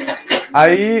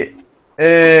 Aí,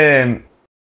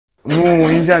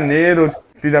 em janeiro,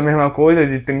 fiz a mesma coisa,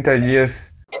 de 30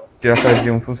 dias, tirar férias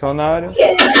de um funcionário.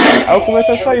 Aí eu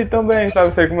comecei a sair também,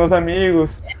 sabe? Sair com meus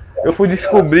amigos. Eu fui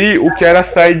descobrir o que era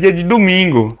sair dia de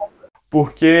domingo.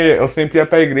 Porque eu sempre ia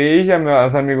pra igreja,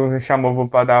 meus amigos me chamavam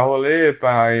pra dar rolê,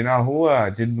 pra ir na rua.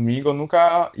 Dia de domingo eu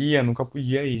nunca ia, nunca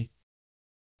podia ir,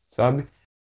 sabe?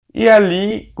 E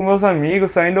ali, com meus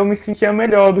amigos, ainda eu me sentia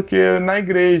melhor do que na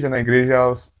igreja. Na igreja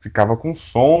eu ficava com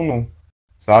sono,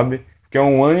 sabe? Fiquei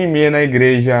 1 ano e meio na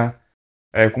igreja,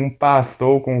 com um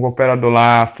pastor, com um cooperador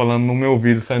lá falando no meu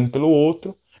ouvido, saindo pelo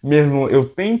outro. Mesmo eu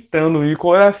tentando de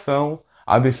coração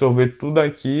absorver tudo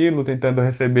aquilo, tentando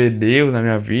receber Deus na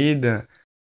minha vida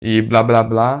e blá blá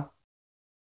blá,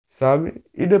 sabe?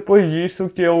 E depois disso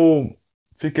que eu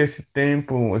fiquei esse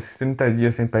tempo, esses 30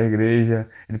 dias sem ir pra igreja,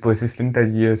 e depois desses 30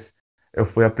 dias eu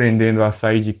fui aprendendo a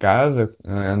sair de casa,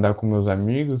 andar com meus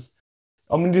amigos,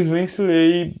 eu me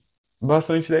desvencilhei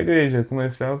bastante da igreja.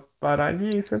 Comecei a parar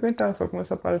de frequentar, só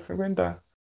comecei a parar de frequentar,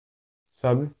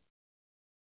 sabe?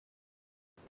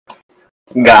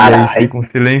 E aí Garai, fica um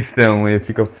silenção, aí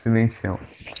fica um silenção.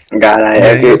 garai, E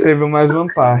é ainda que teve mais uma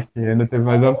parte, ainda teve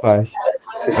mais uma parte.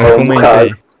 você Mas falou um comente bocado.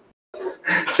 aí.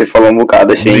 Você falou um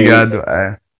bocado, Obrigado.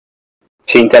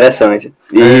 achei interessante.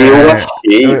 E eu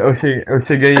achei. Eu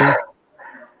cheguei,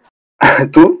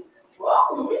 Tu?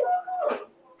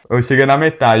 eu cheguei na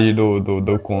metade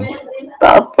do conto.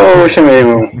 Tá, poxa, meu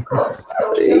irmão.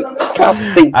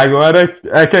 Cacete. Agora,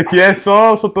 é que aqui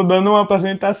só tô dando uma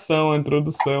apresentação, uma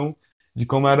introdução de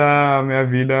como era a minha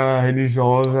vida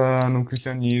religiosa no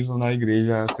cristianismo, na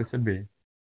igreja CCB,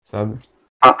 sabe?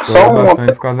 Ah, Foi só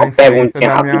bastante por causa da uma influência perguntinha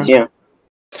da minha. rapidinha.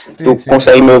 Sim, Tu sim, sim.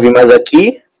 consegue me ouvir mais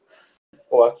aqui?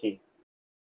 Ou aqui?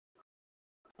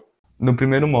 No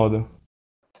primeiro modo.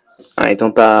 Ah,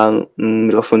 então tá no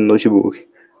microfone do notebook.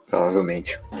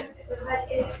 Provavelmente. O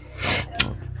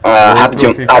Ah, outro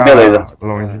rapidinho. Ah, beleza. fica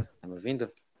longe. Tá me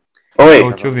ouvindo? Oi. Tô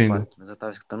Tava te ocupado ouvindo. aqui, mas eu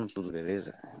tava escutando tudo,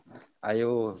 beleza? Aí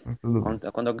eu. Tudo bem.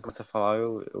 Quando alguém começa a falar,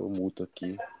 eu muto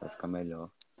aqui pra ficar melhor,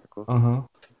 sacou? Aham.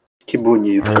 Que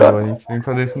bonito, A cara. gente tem que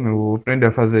fazer isso mesmo. Vou aprender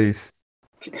a fazer isso.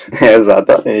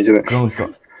 Exatamente, né?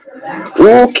 Pronto.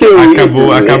 O que eu ia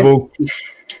Acabou, dizer. acabou.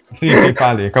 Sim,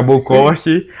 falei. Acabou o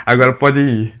corte, agora pode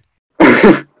ir.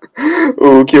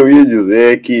 O que eu ia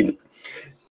dizer é que,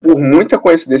 por muita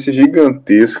coincidência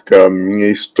gigantesca, a minha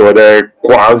história é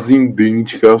quase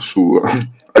idêntica à sua.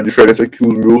 A diferença é que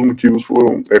os meus motivos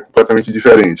foram completamente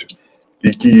diferentes.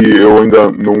 E que eu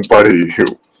ainda não parei,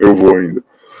 eu vou ainda.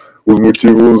 Os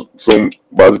motivos são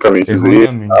basicamente esses.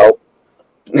 Erroneamente.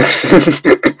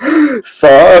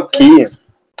 Só que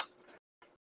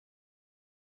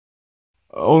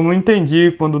Eu não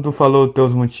entendi quando tu falou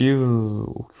teus motivos.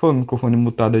 O que foi o microfone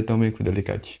mutado aí também, foi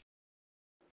delicado.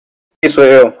 isso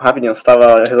eu, rapidinho, você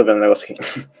tava resolvendo um negócio aqui.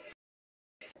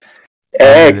 Ah,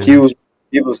 É que beleza. os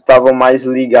motivos estavam mais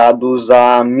ligados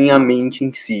à minha mente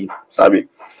em si, sabe?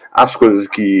 As coisas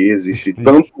que existem,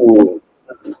 tanto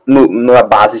na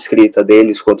base escrita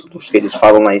deles, quanto dos que eles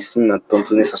falam lá em cima,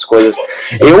 tanto nessas coisas.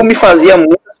 Eu me fazia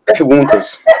muitas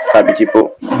perguntas, sabe?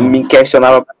 Tipo, me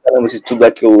questionava pra caramba se tudo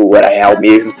aquilo era real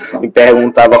mesmo, me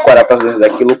perguntava qual era a procedência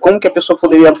daquilo, como que a pessoa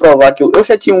poderia provar aquilo. Eu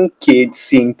já tinha um quê de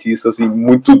cientista, assim,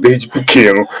 muito desde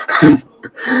pequeno,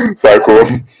 sacou?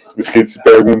 Isso que ele se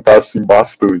perguntar, assim,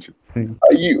 bastante. Sim.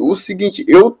 Aí, o seguinte,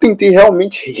 eu tentei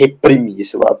realmente reprimir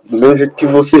esse lado, do mesmo jeito que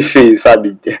você fez,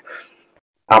 sabe?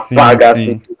 Apagar,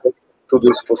 assim, Sim. tudo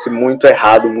isso fosse muito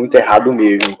errado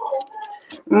mesmo.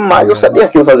 Mas eu Aham. sabia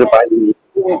que eu fazia parte de mim.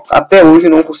 Até hoje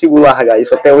não consigo largar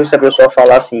isso. Até hoje, se a pessoa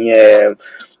falar assim,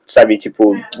 sabe,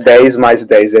 tipo, 10 mais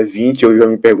 10 é 20, eu já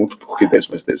me pergunto por que 10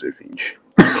 mais 10 é 20.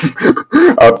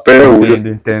 Até hoje, assim,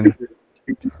 Entendo.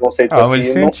 conceitos Ah, mas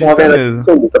assim não são uma cientista verdade mesmo.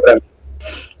 absoluta pra mim.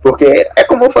 Porque é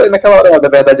como eu falei naquela hora da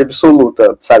verdade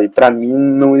absoluta, sabe? Pra mim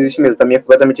não existe mesmo, pra mim é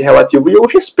completamente relativo e eu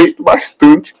respeito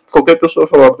bastante qualquer pessoa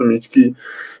falar pra mim que,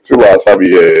 sei lá, sabe,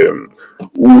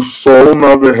 o sol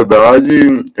na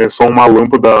verdade é só uma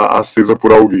lâmpada acesa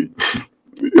por alguém.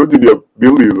 Eu diria,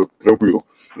 beleza, tranquilo.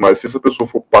 Mas se essa pessoa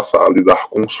for passar a lidar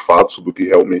com os fatos do que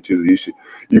realmente existe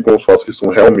e com os fatos que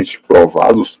são realmente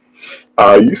provados,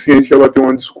 aí sim a gente vai ter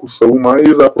uma discussão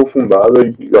mais aprofundada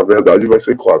e a verdade vai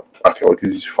ser, claro, aquela que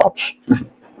existe fatos.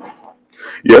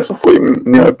 E essa foi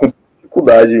minha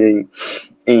dificuldade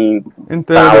em estar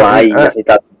Entendo. lá e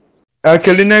aceitar. É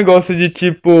aquele negócio de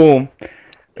tipo.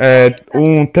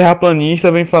 Um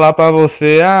terraplanista vem falar pra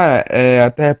você, a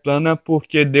Terra é plana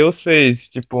porque Deus fez,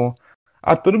 tipo,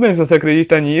 tudo bem, se você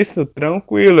acredita nisso,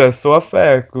 tranquilo, é sua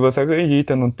fé, que você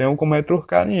acredita, não tem como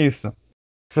retrucar nisso.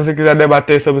 Se você quiser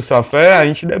debater sobre sua fé, a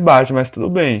gente debate, mas tudo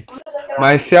bem.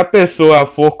 Mas se a pessoa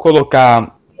for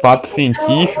colocar fato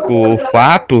científico ou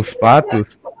fatos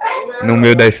no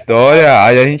meio da história,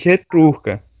 aí a gente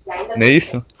retruca, não é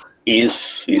isso?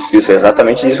 Isso, é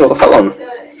exatamente disso que eu tô falando.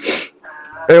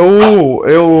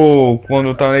 Quando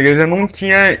eu tava na igreja, não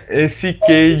tinha esse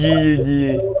quê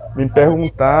de me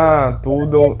perguntar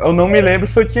tudo. Eu não me lembro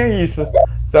se eu tinha isso,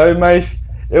 sabe? Mas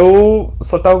eu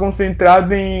só tava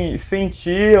concentrado em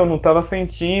sentir, eu não tava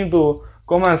sentindo.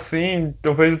 Como assim?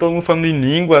 Eu vejo todo mundo falando em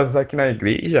línguas aqui na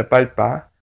igreja, pai pá,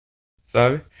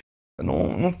 sabe? Eu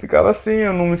não ficava assim,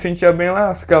 eu não me sentia bem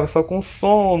lá, ficava só com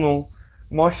sono,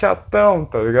 mó chatão,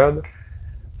 tá ligado?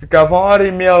 Ficava 1 hora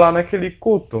e meia lá naquele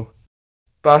culto.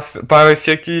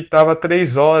 Parecia que tava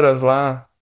 3 horas lá.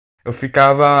 Eu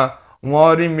ficava 1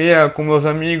 hora e meia com meus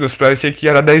amigos, parecia que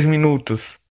era 10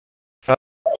 minutos.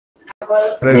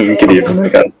 Parecia... Incrível, né,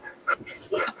 cara?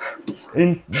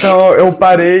 Então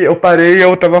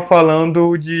eu tava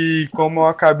falando de como eu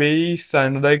acabei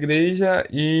saindo da igreja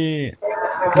e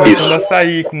começando a Isso.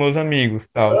 sair com meus amigos e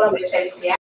tal.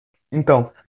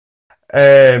 Então,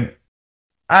 é,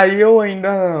 aí eu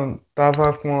ainda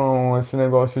tava com esse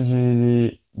negócio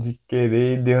de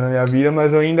querer Deus na minha vida,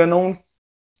 mas eu ainda não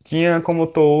tinha como eu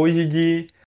tô hoje de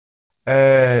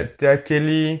ter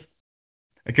aquele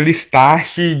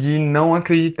start de não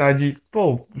acreditar, de,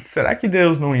 pô, será que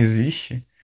Deus não existe?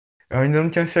 Eu ainda não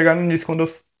tinha chegado nisso quando eu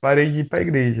parei de ir pra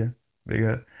igreja, tá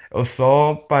ligado? Eu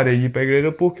só parei de ir pra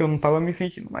igreja porque eu não tava me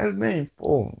sentindo mais bem.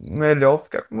 Pô, melhor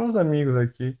ficar com meus amigos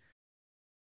aqui,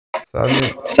 sabe?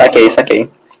 Saquei.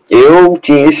 Eu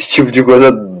tinha esse tipo de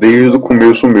coisa desde o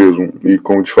começo mesmo. E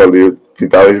como te falei, eu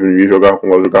tentava reprimir, jogar com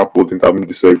bola, jogar pô, tentava me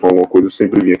distrair com alguma coisa, eu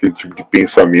sempre vinha aquele tipo de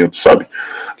pensamento, sabe?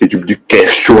 Aquele tipo de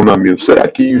questionamento. Será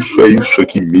que isso é isso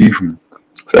aqui mesmo?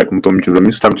 Será que eu não tô mentindo pra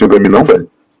mim? Você tá mentindo pra mim não,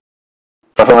 velho?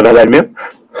 Tá falando a verdade mesmo?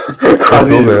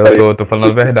 Quase isso, Eu sabe? tô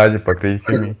falando a verdade, pô,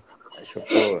 acredite em mim. Deixa eu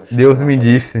Deus falar me uma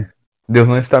disse. Deus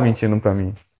não está mentindo pra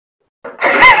mim.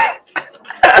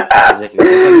 dizer que eu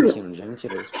não tá mentindo, já é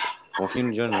mentiroso. Confio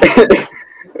no John não. Por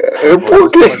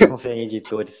Você pode quê? confiar em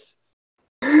editores.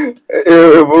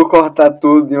 Eu vou cortar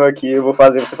tudo aqui, eu vou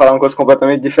fazer você falar uma coisa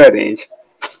completamente diferente.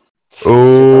 Deixa eu falar um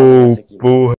Ô, negócio aqui.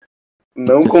 porra.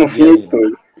 Não Deixa eu seguir confia a em linha.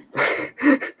 tudo.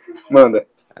 Manda.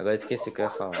 Agora esqueci o que eu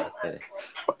ia falar. Pera aí.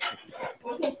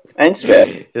 A gente espera.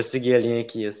 Eu segui a linha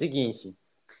aqui. É o seguinte.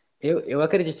 Eu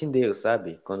acredito em Deus,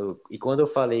 sabe? Quando eu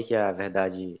falei que a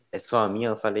verdade é só a minha,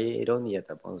 eu falei ironia,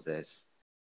 tá bom, Zé?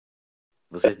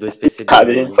 Vocês dois perceberam A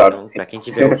aí, gente sabe. então, pra quem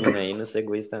estiver ouvindo aí, não seja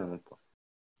egoísta não, pô.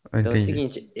 Então é o Entendi.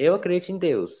 seguinte, eu acredito em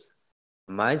Deus,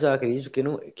 mas eu acredito que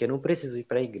eu não preciso ir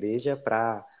pra igreja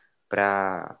pra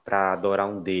adorar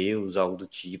um Deus, algo do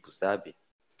tipo, sabe?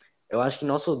 Eu acho que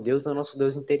nosso Deus é o nosso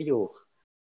Deus interior.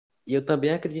 E eu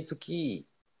também acredito que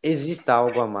exista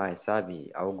algo a mais, sabe?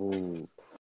 Algo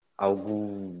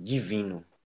divino.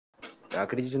 Eu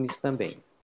acredito nisso também.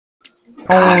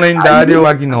 É um lendário Assim,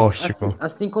 agnóstico.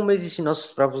 assim como existem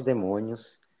nossos próprios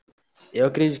demônios, eu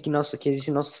acredito que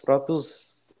existem nossos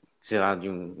próprios, sei lá,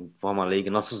 forma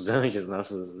leiga, nossos anjos,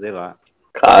 nossos, sei lá.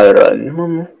 Caralho,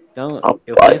 mano. Então,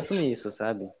 eu Rapaz. penso nisso,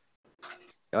 sabe?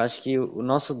 Eu acho que o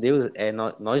nosso Deus é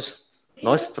nós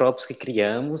próprios que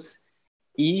criamos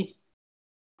e...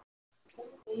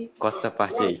 Corta essa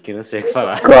parte aí, que eu não sei o que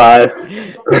falar. Claro.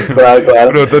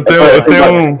 Pronto,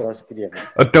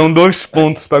 eu tenho 2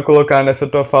 pontos pra colocar nessa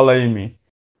tua fala aí, Mi.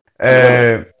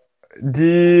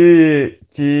 De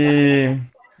que.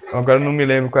 Agora eu não me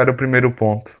lembro qual era o primeiro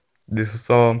ponto. Deixa eu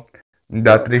só me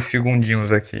dar 3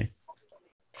 segundinhos aqui.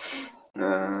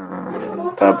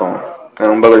 Tá bom. É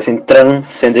um bagulho assim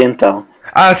transcendental.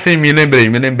 Ah, sim, me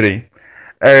lembrei.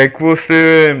 É que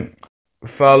você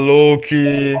falou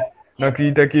que não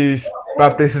acredita que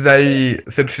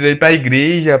você precisa ir pra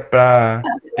igreja pra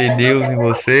ter Deus em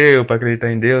você, ou pra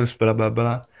acreditar em Deus, blá blá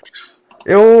blá.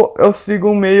 Eu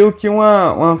sigo meio que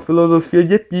uma filosofia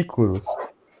de Epícuros.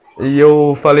 E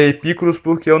eu falei Epícuros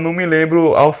porque eu não me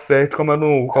lembro ao certo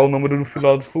qual é o número do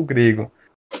filósofo grego.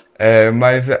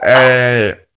 Mas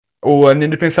a linha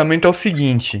de pensamento é o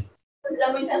seguinte: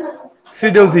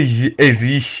 se Deus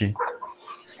existe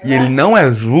e ele não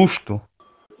é justo,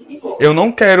 eu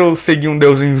não quero seguir um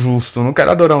Deus injusto, não quero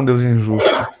adorar um Deus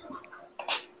injusto.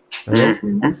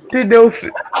 Entendeu? Se Deus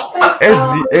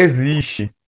existe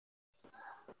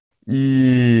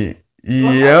e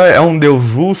é um Deus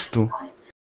justo,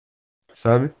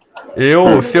 sabe?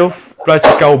 Se eu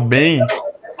praticar o bem,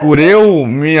 por eu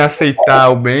me aceitar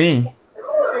o bem,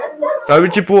 sabe?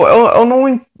 Tipo, eu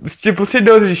não. Tipo, se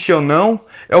Deus existir ou não,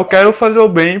 eu quero fazer o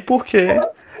bem porque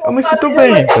eu me sinto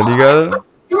bem, tá ligado?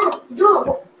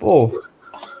 Pô,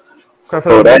 quero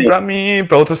fazer o bem Porém, pra mim,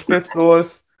 pra outras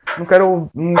pessoas. Não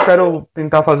quero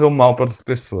tentar fazer o mal pra outras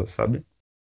pessoas, sabe?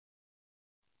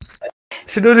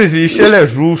 Se Deus existe, ele é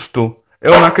justo.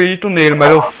 Eu não acredito nele,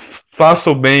 mas eu faço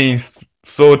o bem,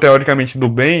 sou teoricamente do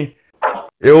bem.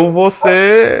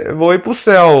 Vou ir pro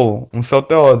céu, um céu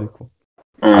teórico.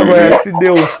 Agora, se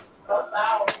Deus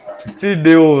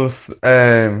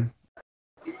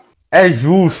é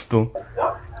justo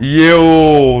e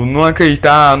eu não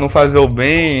acreditar, não fazer o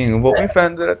bem, eu vou pro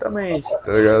inferno diretamente,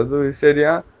 tá ligado? E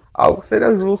seria algo que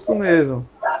seria justo mesmo.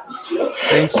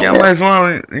 Tem tinha mais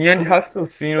uma linha de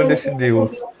raciocínio desse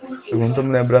Deus. Eu não tô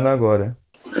me lembrando agora.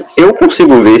 eu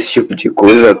consigo ver esse tipo de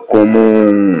coisa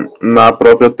como na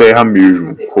própria Terra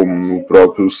mesmo, como no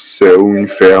próprio céu e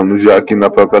inferno, já aqui na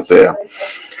própria Terra.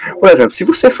 Por exemplo, se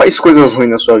você faz coisas ruins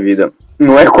na sua vida,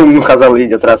 não é como no caso da lei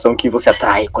de atração que você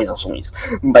atrai coisas ruins.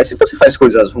 Mas se você faz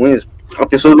coisas ruins, as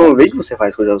pessoas vão ver que você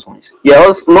faz coisas ruins. E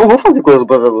elas não vão fazer coisas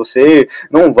boas pra você,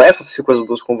 não vai acontecer coisas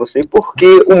boas com você, porque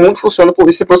o mundo funciona por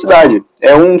reciprocidade.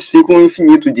 É um ciclo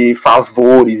infinito de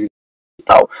favores e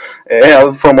tal. É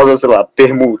a famosa, sei lá,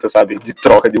 permuta, sabe? De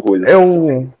troca de coisas.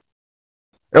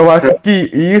 Eu acho que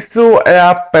isso é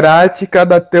a prática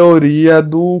da teoria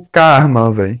do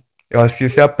karma, velho. Eu acho que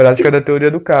isso é a prática da teoria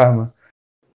do karma.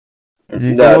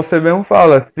 De que você mesmo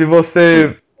fala, se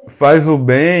você faz o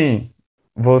bem,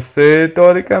 você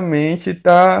teoricamente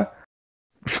tá.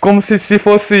 Como se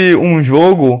fosse um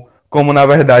jogo, como na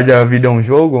verdade a vida é um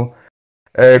jogo.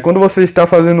 Quando você está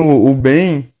fazendo o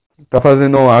bem, está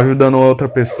ajudando outra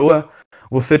pessoa,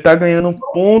 você está ganhando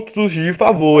pontos de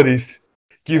favores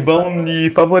que vão lhe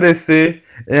favorecer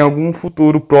em algum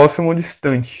futuro próximo ou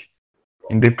distante,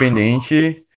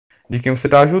 independente de quem você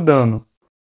está ajudando.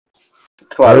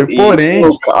 Claro, porém,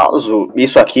 no caso,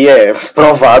 isso aqui é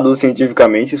provado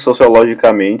cientificamente e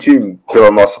sociologicamente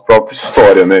pela nossa própria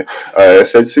história, né?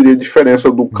 Essa seria a diferença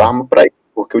do karma para isso,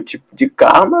 porque o tipo de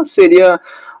karma seria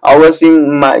algo assim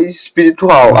mais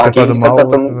espiritual. Aqui a gente está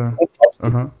tratando com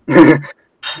uhum.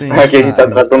 Aqui a gente está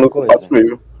tratando com fato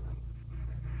mesmo.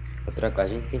 Outra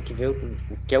coisa, a gente tem que ver o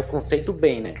que é o conceito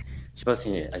bem, né? Tipo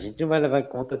assim, a gente não vai levar em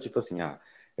conta, tipo assim,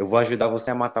 eu vou ajudar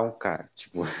você a matar um cara.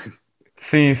 Tipo.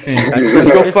 Sim.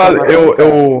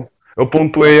 Eu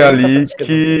pontuei você ali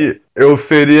que eu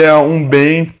seria um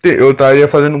bem, eu estaria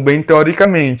fazendo um bem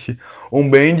teoricamente. Um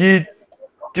bem de.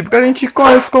 Tipo que a gente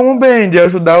conhece como bem, de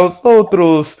ajudar os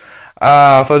outros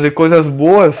a fazer coisas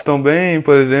boas também,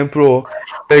 por exemplo,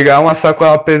 pegar uma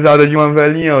sacola pesada de uma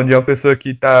velhinha, ou de uma pessoa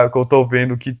que eu tô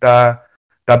vendo que tá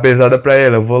pesada pra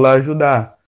ela, eu vou lá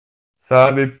ajudar.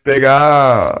 Sabe,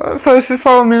 fazer esses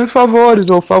menos favores,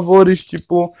 ou favores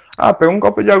tipo, pega um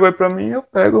copo de água aí pra mim, eu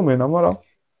pego, na moral.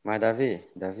 Mas Davi,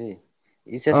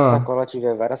 e se essa sacola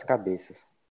tiver várias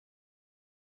cabeças?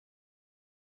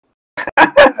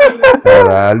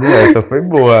 Caralho, essa foi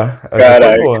boa.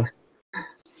 Foi boa.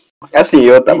 Assim,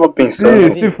 eu tava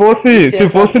pensando. Se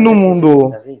fosse no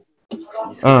mundo. Davi,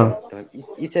 desculpa,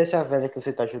 e se essa velha que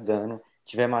você tá ajudando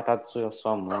tiver matado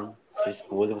sua mãe, sua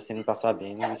esposa, você não tá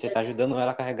sabendo, e você tá ajudando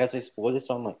ela a carregar sua esposa e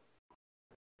sua mãe?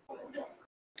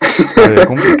 Aí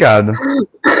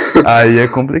é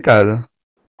complicado.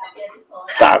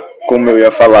 Tá, como eu ia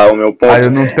falar o meu ponto. Aí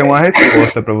eu não tenho uma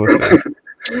resposta pra você.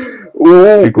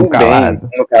 Fico calado.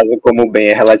 Bem, no caso, como o bem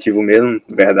é relativo mesmo,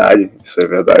 verdade, isso é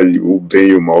verdade. O bem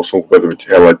e o mal são completamente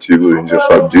relativos, a gente já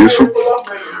sabe disso.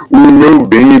 O meu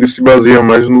bem, ele se baseia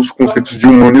mais nos conceitos de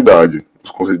humanidade. Os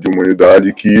conceitos de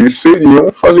humanidade que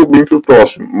seriam fazer o bem pro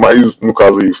próximo. Mas, no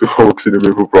caso aí, você falou que seria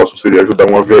bem pro próximo, seria ajudar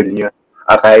uma velhinha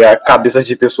a carregar cabeças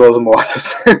de pessoas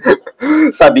mortas.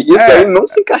 Sabe, isso aí não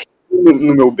se encaixa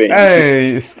no meu bem.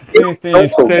 Isso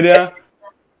seria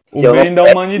o bem da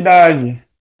humanidade.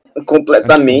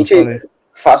 Completamente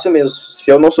fácil mesmo. Se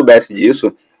eu não soubesse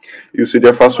disso, isso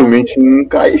seria facilmente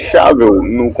encaixável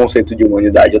no conceito de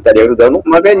humanidade. Eu estaria ajudando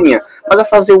uma velhinha. Mas a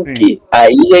fazer o quê?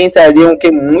 Aí já entraria um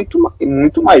que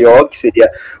muito maior, que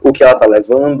seria o que ela tá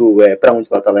levando, pra onde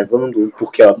ela tá levando,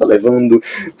 por que ela tá levando,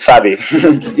 sabe?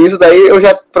 Isso daí eu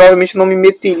já provavelmente não me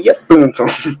meteria tanto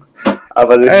a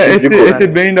fazer esse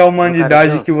bem da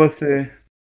humanidade que você...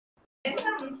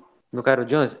 Meu caro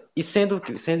Jones, e sendo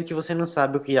que você não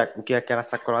sabe o que aquela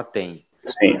sacola tem.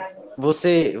 Sim.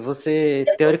 Você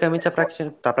teoricamente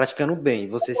tá praticando bem.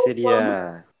 Você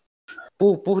seria...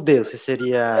 Por Deus, você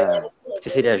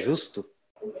seria justo?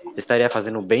 Você estaria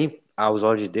fazendo bem aos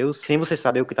olhos de Deus, sem você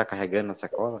saber o que tá carregando na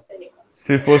sacola?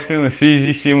 Se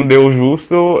existir um Deus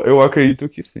justo, eu acredito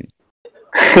que sim.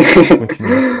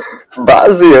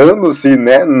 Baseando-se,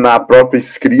 né, na própria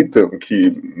escrita,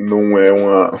 que não é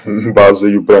um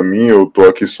baseio para mim, eu tô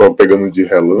aqui só pegando de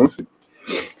relance.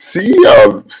 Se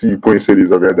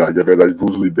conhecereis a verdade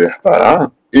vos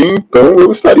libertará, então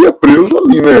eu estaria preso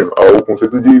ali, né, ao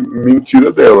conceito de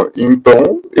mentira dela.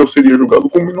 Então eu seria julgado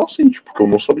como inocente, porque eu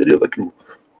não saberia daquilo.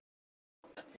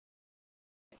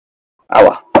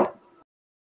 Lá.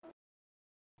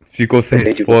 Ficou sem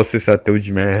resposta esse ateu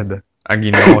de merda.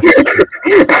 Agnóstico.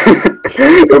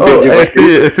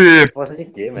 Esse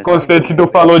conceito que tu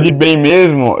falou de bem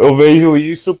mesmo, eu vejo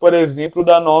isso, por exemplo,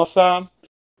 da nossa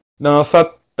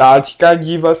tática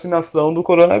de vacinação do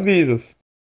coronavírus.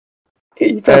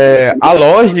 A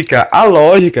lógica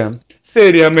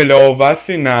seria melhor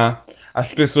vacinar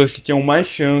as pessoas que tinham mais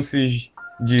chances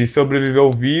de sobreviver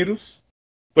ao vírus.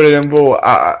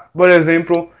 Por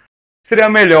exemplo, seria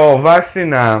melhor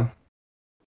vacinar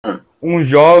um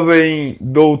jovem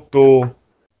doutor,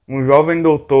 um jovem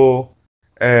doutor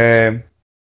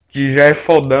que já é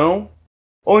fodão,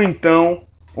 ou então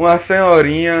uma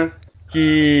senhorinha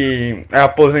que é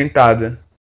aposentada.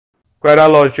 Qual era a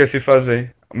lógica a se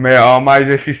fazer? A mais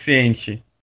eficiente.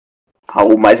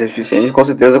 O mais eficiente, com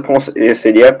certeza,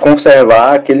 seria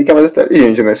conservar aquele que é mais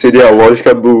inteligente, né? Seria a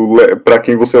lógica para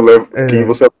quem você leva, quem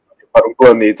você leva para um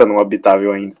planeta não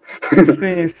habitável ainda.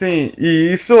 Sim, sim.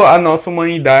 E isso a nossa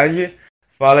humanidade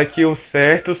fala que o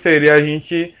certo seria a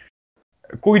gente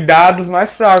cuidar dos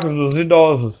mais fracos, dos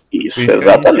idosos. Isso, Por isso que a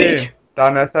exatamente. gente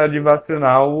tá nessa de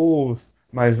vacinar os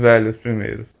mais velhos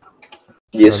primeiro.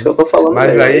 Disso que eu tô falando.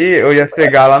 Mas aí eu ia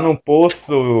chegar lá no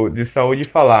posto de saúde e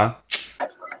falar: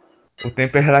 o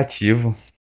tempo é relativo.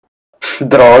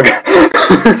 Droga.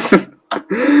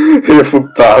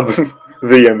 Refutado.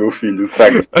 Venha, meu filho,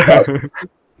 traga esse caso.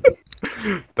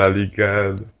 Tá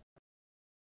ligado?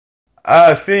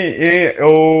 Ah, sim, e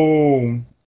eu.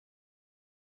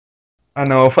 Ah,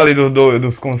 não, eu falei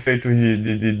dos conceitos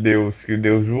de Deus, que o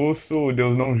Deus justo, o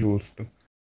Deus não justo.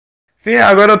 Sim,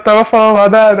 agora eu tava falando lá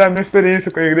da minha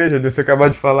experiência com a igreja, de você acabar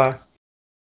de falar.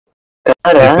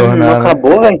 Caralho, não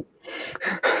acabou, velho?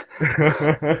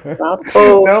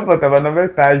 Não, pô, tava na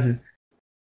metade.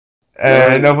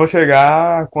 Ainda vou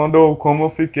chegar como eu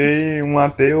fiquei um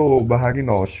ateu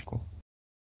agnóstico.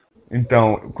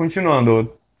 Então, continuando,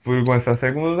 eu fui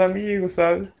conversar com meus amigos,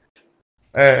 sabe?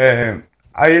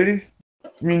 Aí eles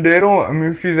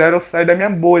me fizeram sair da minha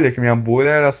bolha, que minha bolha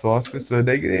era só as pessoas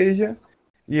da igreja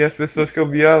e as pessoas que eu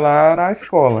via lá na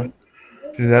escola.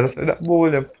 Fizeram sair da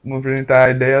bolha, me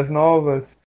apresentar ideias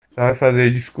novas, sabe?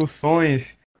 Fazer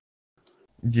discussões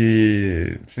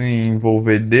de assim,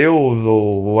 envolver Deus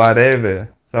ou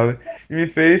whatever, sabe? E me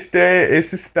fez ter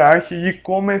esse start de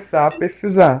começar a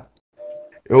pesquisar.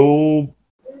 Eu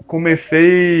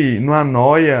comecei numa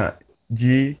noia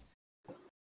de.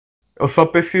 Eu só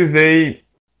pesquisei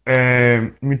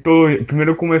mitologia.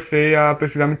 Primeiro eu comecei a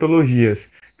pesquisar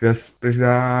mitologias,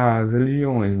 pesquisar as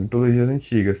religiões, mitologias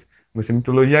antigas. Comecei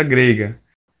mitologia grega.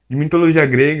 De mitologia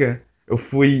grega, eu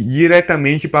fui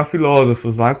diretamente para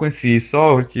filósofos. Lá conheci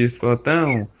Sócrates,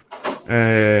 Platão,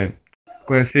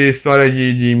 conheci a história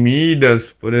de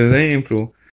Midas, por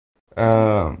exemplo.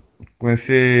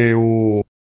 Conheci o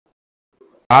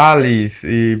Alice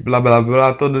e blá blá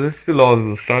blá, todos esses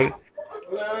filósofos, sabe?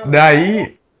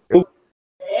 Daí, eu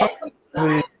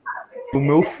o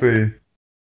meu ser.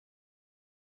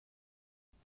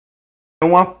 É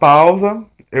uma pausa,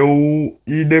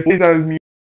 e depois a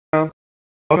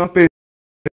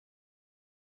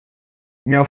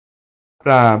minha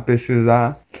para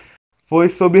pesquisar foi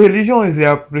sobre religiões, e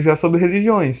pesquisar sobre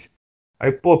religiões.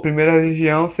 Aí, pô, a primeira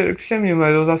religião seria o cristianismo,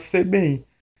 mas eu já sei bem.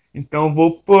 Então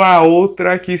vou para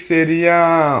outra que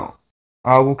seria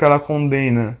algo que ela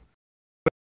condena.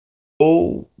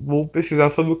 Ou vou pesquisar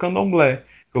sobre o candomblé.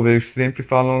 Eu vejo que sempre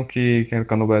falam que o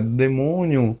candomblé é do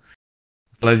demônio,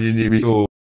 fala de bicho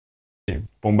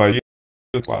pombagira.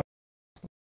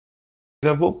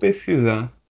 Já vou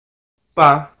pesquisar.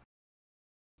 Pá.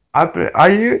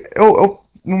 Aí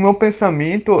no meu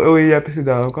pensamento eu ia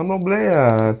pesquisar o candomblé,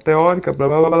 a teórica, blá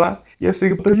blá blá blá, e ia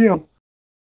seguir para religião.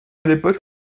 Depois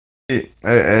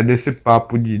desse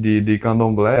papo de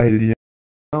candomblé,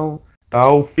 religião,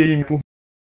 tal, filme,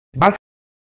 bastante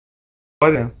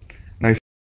história na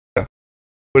história.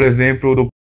 Por exemplo, do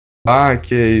Pá,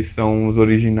 que são os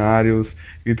originários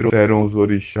que trouxeram os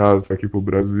orixás aqui pro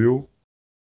Brasil.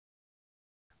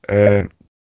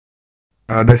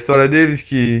 Da história deles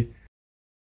que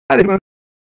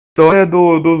história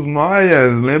dos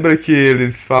maias, lembra que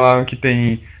eles falaram que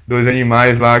tem dois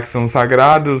animais lá que são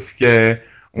sagrados, que é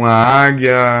uma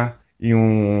águia e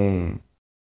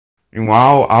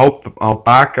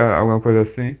alpaca, alguma coisa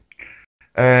assim.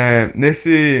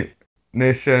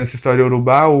 Nessa história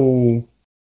urubá, o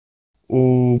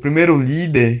primeiro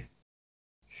líder,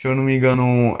 se eu não me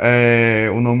engano,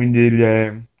 o nome dele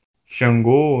é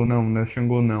Xangô, não é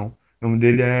Xangô não. O nome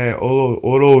dele é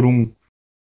Olorum,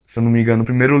 se eu não me engano, o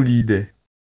primeiro líder.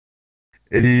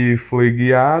 Ele foi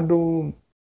guiado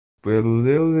pelos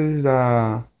deuses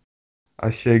a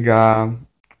chegar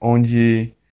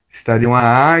onde estaria uma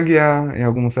águia em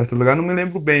algum certo lugar. Não me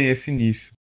lembro bem esse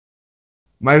início.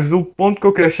 Mas o ponto que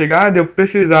eu queria chegar é eu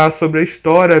pesquisar sobre a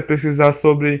história, pesquisar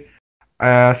sobre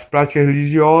as práticas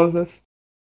religiosas.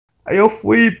 Aí eu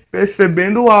fui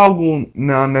percebendo algo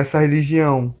nessa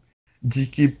religião, de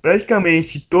que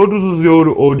praticamente todos os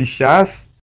orixás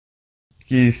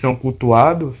que são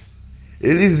cultuados,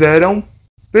 eles eram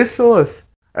pessoas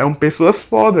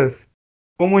fodas.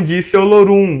 Como disse o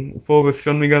Lorum, se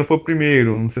eu não me engano foi o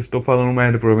primeiro, não sei se estou falando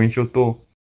merda, provavelmente eu tô.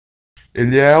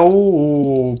 Ele é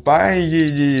o pai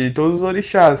de todos os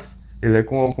orixás. Ele é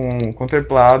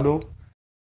contemplado.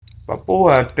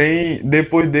 Porra, tem.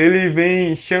 Depois dele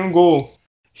vem Xangô.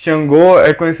 Xangô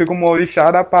é conhecido como orixá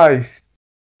da paz.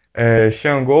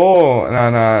 Xangô,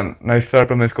 na história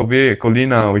pelo menos que eu li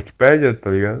na Wikipédia, tá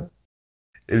ligado?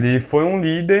 Ele foi um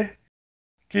líder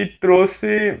que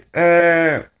trouxe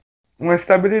uma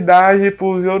estabilidade para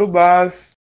os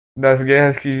Yorubás das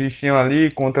guerras que existiam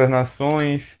ali contra as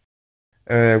nações,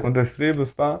 contra as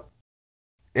tribos, pá.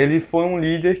 Ele foi um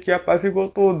líder que apaziguou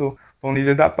tudo, foi um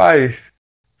líder da paz.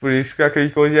 Por isso que eu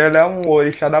acredito que hoje ele é um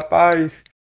orixá da paz,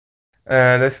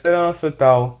 da esperança e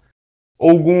tal.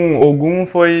 Ogum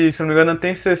foi, se não me engano,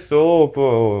 antecessor,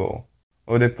 pô,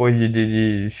 ou depois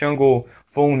de Xangô.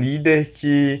 Foi um líder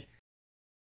que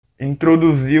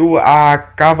introduziu a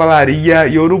cavalaria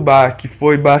Yorubá, que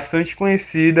foi bastante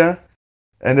conhecida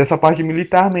dessa parte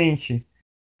militarmente,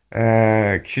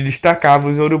 que se destacava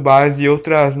os Yorubás de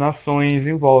outras nações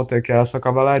em volta, que era a sua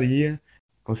cavalaria,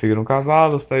 conseguiram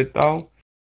cavalos tal e tal,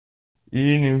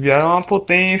 e enviaram uma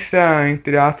potência,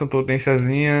 entre aspas,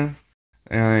 potênciazinha,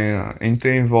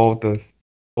 entre em voltas.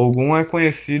 Ogum é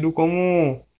conhecido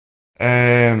como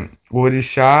o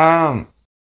orixá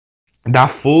da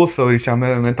força, o orixá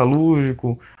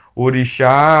metalúrgico, o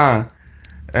orixá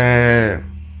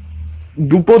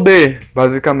do poder,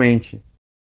 basicamente.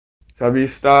 Sabe,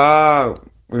 está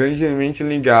grandemente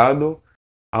ligado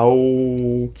ao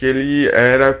que ele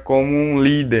era como um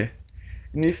líder.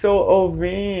 Nisso eu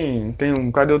vim, tem um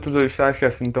bocado de outros orixás que é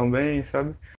assim também,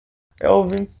 sabe?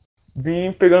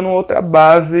 Vim pegando outra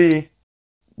base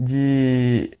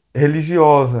de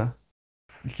religiosa.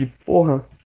 De que, porra,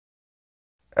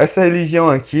 essa religião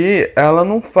aqui, ela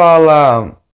não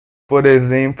fala, por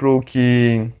exemplo,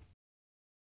 que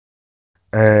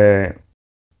é,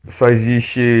 só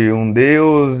existe um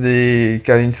Deus e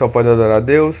que a gente só pode adorar a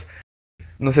Deus.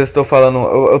 Não sei se estou falando.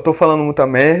 Eu tô falando muita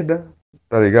merda,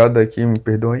 tá ligado? Aqui, me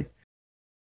perdoem.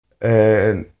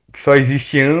 Que só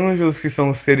existe anjos, que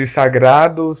são seres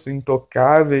sagrados,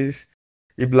 intocáveis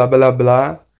e blá blá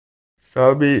blá.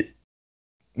 Sabe?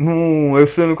 Eu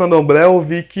sendo no candomblé, eu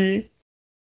vi que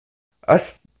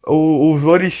os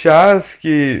orixás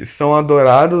que são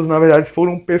adorados, na verdade,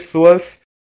 foram pessoas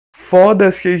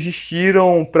fodas que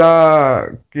existiram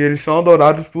para que eles são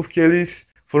adorados porque eles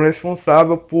foram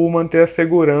responsáveis por manter a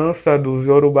segurança dos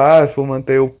Yorubás, por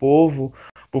manter o povo,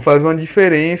 por fazer uma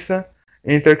diferença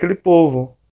entre aquele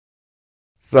povo,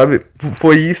 sabe?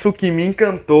 Foi isso que me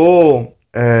encantou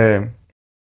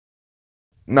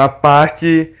na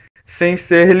parte sem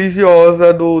ser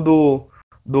religiosa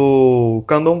do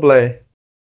candomblé.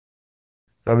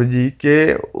 Sabe, de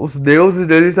que os deuses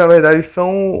deles, na verdade,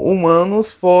 são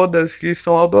humanos fodas, que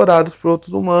são adorados por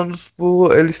outros humanos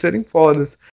por eles serem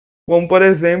fodas. Como, por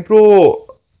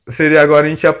exemplo, seria agora a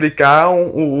gente aplicar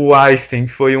o Einstein,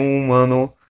 que foi um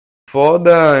humano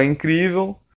foda,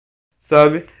 incrível,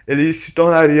 sabe? Ele se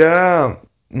tornaria,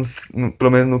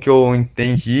 pelo menos no que eu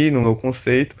entendi, no meu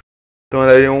conceito,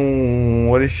 tornaria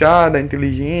um orixá da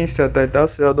inteligência, tal, tal,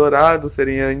 seria adorado,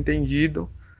 seria entendido.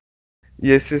 E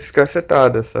esses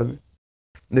cacetadas, sabe?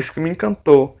 Desse que me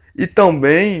encantou. E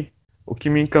também o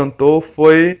que me encantou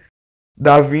foi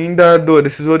da vinda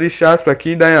desses orixás para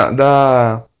aqui,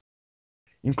 da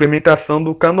implementação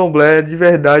do candomblé de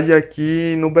verdade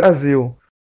aqui no Brasil.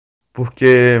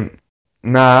 Porque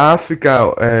na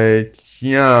África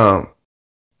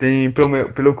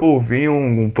pelo que eu ouvi,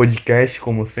 um podcast,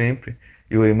 como sempre,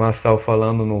 e o Marçal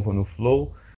falando no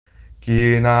Flow,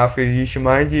 que na África existe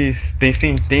tem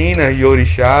centenas de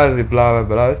orixás e blá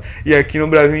blá blá, e aqui no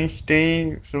Brasil a gente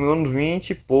tem, se não me engano, 20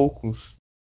 e poucos,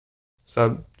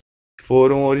 sabe?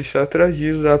 Foram orixás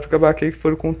trazidos da África Baquê que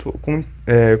foram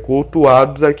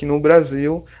cultuados aqui no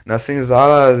Brasil, nas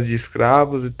senzalas de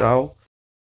escravos e tal.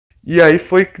 E aí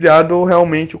foi criado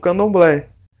realmente o candomblé,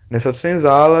 nessas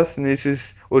senzalas,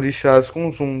 nesses orixás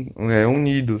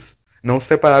unidos, não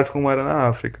separados como era na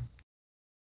África.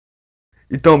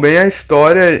 E também a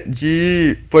história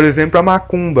de, por exemplo, a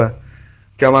macumba.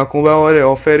 Que a macumba é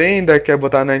uma oferenda que é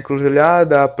botar na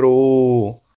encruzilhada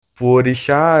pro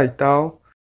orixá e tal.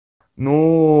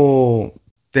 No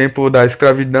tempo da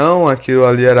escravidão, aquilo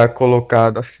ali era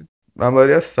colocado, acho que a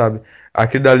maioria sabe,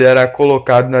 aquilo ali era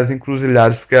colocado nas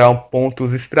encruzilhadas porque eram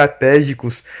pontos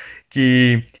estratégicos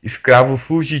que escravos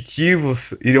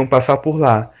fugitivos iriam passar por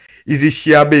lá.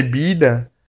 Existia a bebida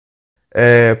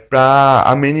para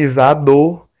amenizar a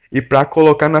dor e para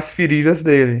colocar nas feridas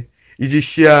dele.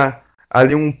 Existia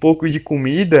ali um pouco de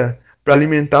comida para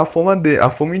alimentar a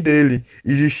fome dele.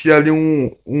 Existia ali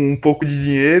um pouco de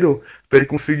dinheiro para ele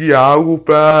conseguir algo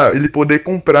para ele poder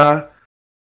comprar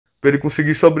para ele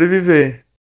conseguir sobreviver.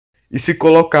 E se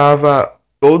colocava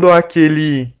todo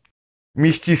aquele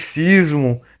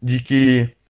misticismo de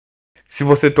que se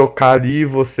você tocar ali,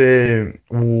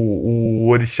 o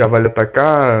orixá vai lhe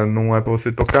atacar, não é pra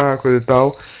você tocar, coisa e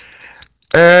tal.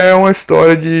 É uma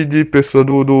história de pessoa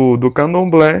do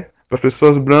candomblé, para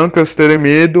pessoas brancas terem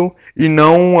medo e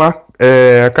não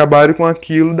acabarem com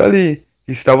aquilo dali.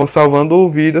 Estavam salvando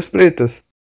vidas pretas,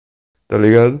 tá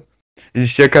ligado?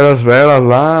 Existia aquelas velas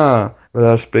lá,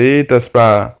 velas pretas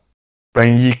pra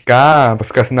indicar, pra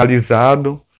ficar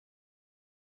sinalizado.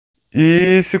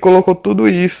 E se colocou tudo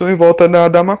isso em volta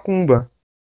da macumba.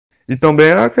 E também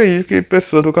eu acredito que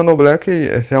pessoas do candomblé que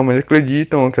realmente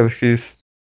acreditam, aquelas que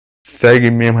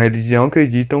seguem mesmo a religião,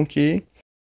 acreditam que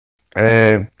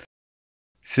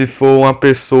se for uma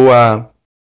pessoa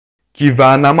que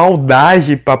vá na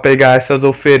maldade para pegar essas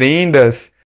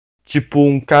oferendas, tipo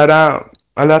um cara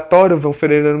aleatório, vê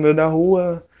oferenda no meio da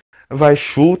rua, vai,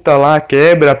 chuta lá,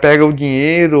 quebra, pega o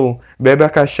dinheiro, bebe a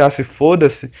cachaça e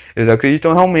foda-se. Eles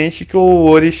acreditam realmente que o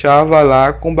orixá vai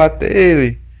lá combater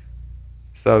ele,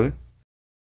 sabe?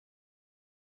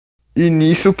 E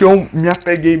nisso que eu me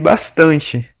apeguei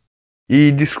bastante. E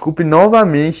desculpe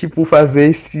novamente por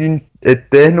fazer esse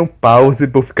eterno pause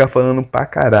por ficar falando pra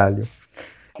caralho.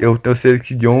 Eu tenho certeza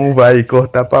que John vai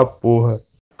cortar pra porra.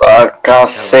 Pra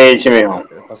cacete, meu irmão.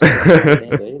 Eu posso fazer um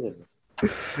adendo aí, Davi?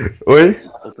 Oi?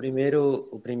 O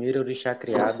primeiro orixá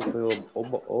criado foi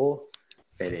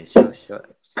Pera aí,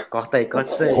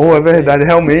 corta isso aí. É verdade,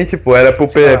 realmente, pô. Era pra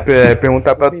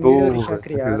perguntar pra tu.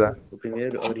 O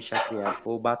primeiro orixá criado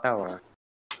foi o Batalá.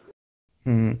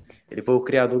 Hum. Ele foi o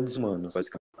criador dos manos,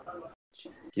 basicamente.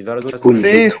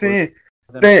 Sim.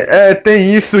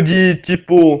 Tem isso de,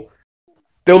 tipo,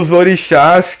 ter os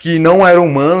orixás que não eram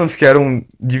humanos, que eram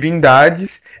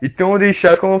divindades. E tem um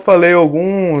orixá, como eu falei,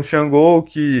 alguns Xangô,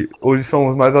 que hoje são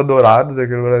os mais adorados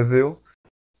aqui no Brasil,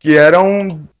 que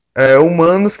eram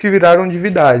humanos que viraram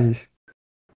divindades.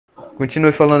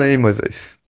 Continue falando aí,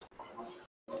 Moisés.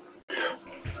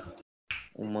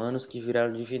 Humanos que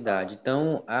viraram divindade.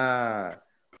 Então,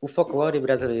 o folclore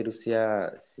brasileiro se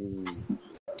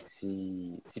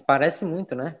parece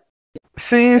muito, né?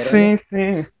 Sim.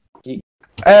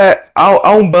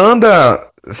 A Umbanda,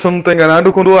 se eu não estou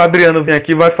enganado, quando o Adriano vem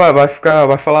aqui vai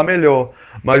falar melhor.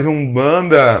 Mas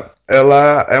Umbanda,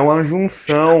 ela é uma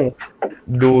junção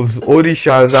dos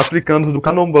orixás africanos do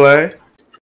candomblé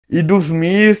e dos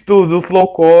mitos do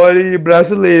folclore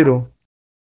brasileiro.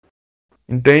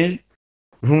 Entende?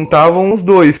 Juntavam os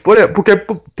dois. Porque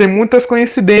tem muitas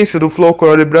coincidências do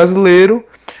folclore brasileiro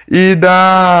e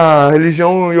da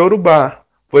religião Yorubá.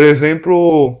 Por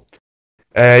exemplo,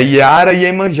 Iara e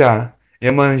Iemanjá.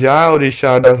 Iemanjá,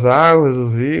 orixá das águas,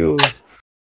 dos rios.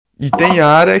 E tem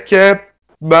Iara que é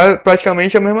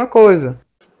praticamente a mesma coisa.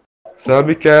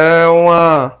 Sabe? Que é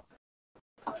uma...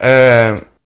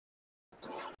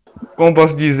 como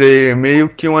posso dizer? Meio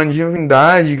que uma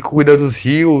divindade que cuida dos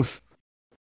rios,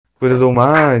 cuida do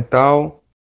mar e tal.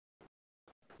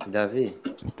 Davi?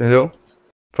 Entendeu?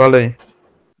 Fala aí.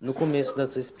 No começo da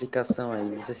sua explicação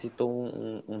aí, você citou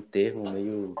um termo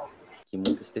meio que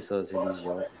muitas pessoas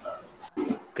religiosas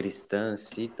cristãs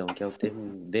citam, que é o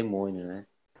termo demônio, né?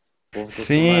 O povo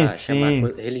costuma chamar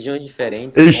religiões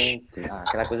diferentes com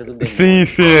aquela coisa do demônio.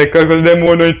 Sim, aquela coisa do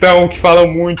demônio. Então, que falam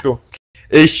muito.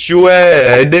 Exu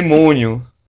é demônio,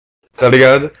 tá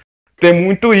ligado? Tem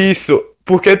muito isso.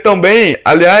 Porque também,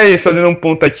 aliás, fazendo um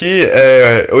ponto aqui,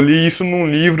 eu li isso num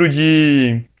livro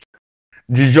de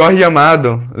Jorge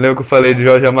Amado. Lembra que eu falei de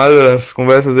Jorge Amado nas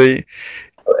conversas aí?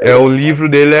 O livro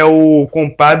dele é o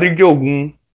Compadre de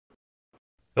Ogum.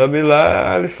 Sabe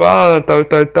lá, ele fala,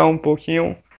 tal, um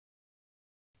pouquinho.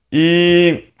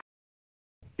 E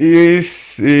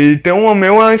tem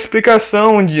uma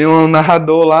explicação de um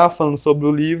narrador lá falando sobre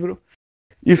o livro.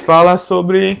 E fala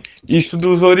sobre isso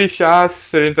dos orixás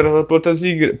serem tratados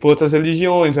por outras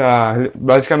religiões,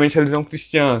 basicamente a religião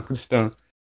cristã,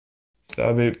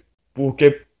 sabe?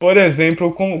 Porque, por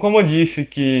exemplo, como eu disse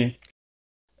que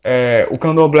o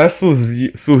candomblé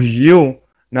surgiu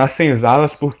nas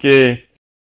senzalas porque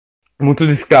muitos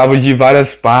escravos de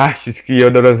várias partes que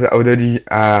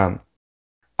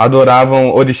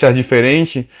adoravam orixás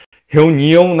diferentes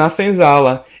reuniam na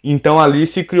senzala. Então ali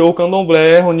se criou o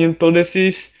candomblé, reunindo todos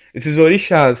esses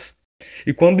orixás.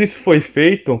 E quando isso foi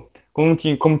feito, como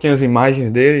tinha as imagens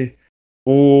dele,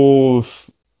 os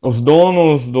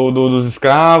donos dos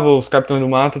escravos, os capitães do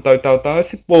mato, tal,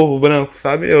 esse povo branco,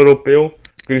 sabe? Europeu,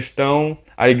 cristão,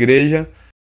 a igreja,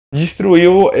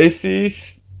 destruiu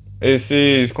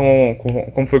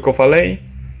como foi que eu falei?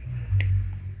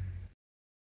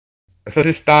 Essas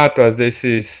estátuas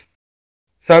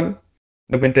sabe?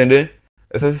 Deu pra entender?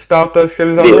 Essas estátuas que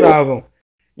eles Deu. adoravam.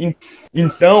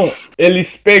 Então,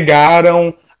 eles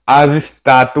pegaram as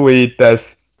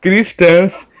estatuetas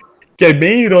cristãs, que é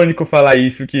bem irônico falar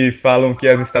isso, que falam que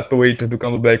as estatuetas do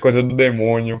candomblé é coisa do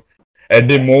demônio, é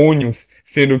demônios,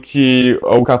 sendo que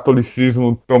o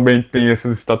catolicismo também tem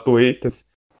essas estatuetas,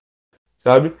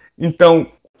 sabe?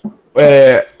 Então,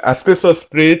 as pessoas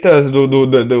pretas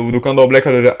do candomblé que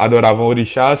adoravam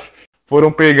orixás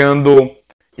foram pegando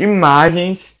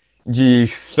imagens de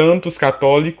santos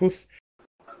católicos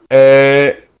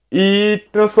e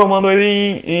transformando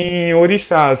ele em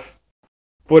orixás.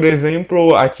 Por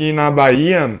exemplo, aqui na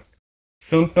Bahia,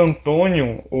 Santo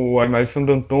Antônio, a imagem de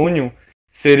Santo Antônio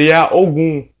seria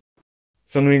Ogum,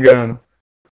 se eu não me engano.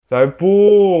 Sabe?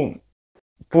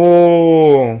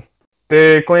 Por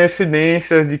ter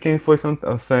coincidências de quem foi Santo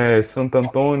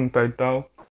Antônio e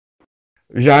tal.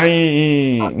 Já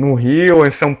no Rio,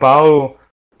 em São Paulo,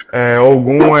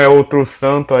 Ogum é outro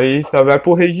santo aí, sabe? Vai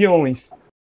por regiões.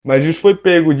 Mas isso foi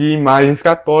pego de imagens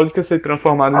católicas ser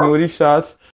transformado em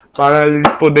orixás para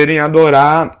eles poderem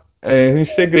adorar em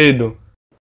segredo.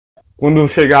 Quando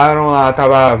chegaram lá,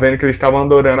 tava vendo que eles estavam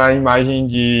adorando a imagem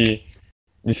de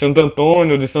Santo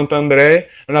Antônio, de Santo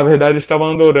André. Na verdade, eles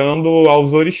estavam adorando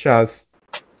aos orixás.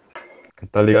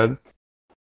 Tá ligado?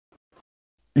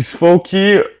 Isso foi o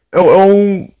que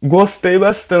eu gostei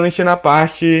bastante na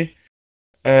parte.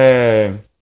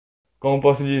 Como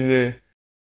posso dizer?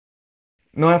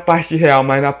 Não é a parte real,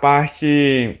 mas na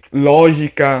parte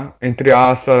lógica, entre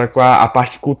aspas, com a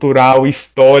parte cultural,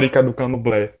 histórica do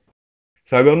candomblé.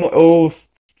 Sabe, eu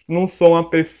não sou uma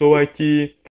pessoa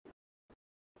que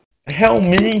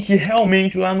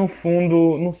realmente lá no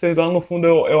fundo, não sei, lá no fundo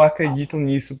eu acredito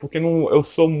nisso, porque eu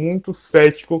sou muito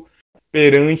cético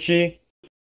perante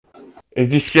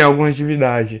existir algumas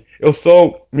divindades. Eu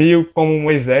sou meio como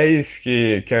Moisés,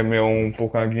 que é meio um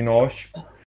pouco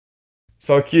agnóstico.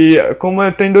 Só que, como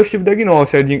tem dois tipos de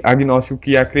agnóstico, agnóstico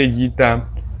que acredita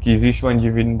que existe uma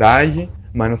divindade,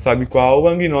 mas não sabe qual, o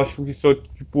agnóstico que sou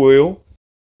tipo eu,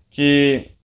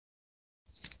 que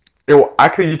eu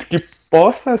acredito que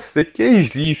possa ser que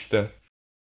exista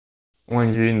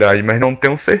uma divindade, mas não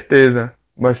tenho certeza.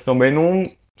 Mas também não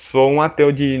sou um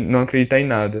ateu de não acreditar em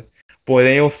nada.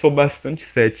 Porém, eu sou bastante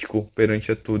cético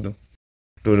perante a tudo.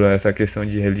 Toda essa questão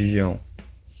de religião,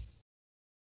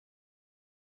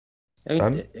 Eu,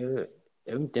 sabe? ente-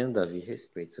 eu entendo, Davi,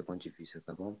 respeito seu ponto de vista,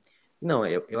 tá bom? Não,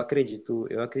 eu acredito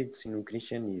sim no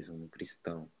cristianismo, no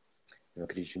cristão. Eu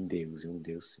acredito em Deus,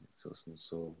 sim. Não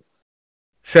sou.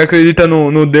 Você acredita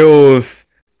no Deus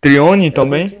Trione Eu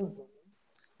também? acredito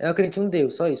eu acredito em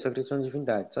Deus, só isso. Eu acredito na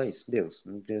divindade, só isso. Deus.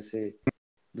 Não precisa ser.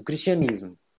 Do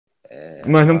cristianismo.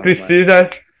 Mas não Mas precisa.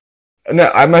 Né,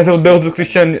 mas é o Deus do especificamente.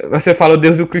 cristianismo. Você fala o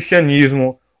Deus do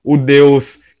cristianismo, o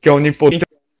Deus que é onipotente.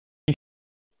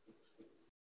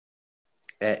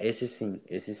 Esse sim,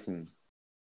 esse sim.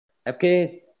 É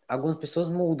porque algumas pessoas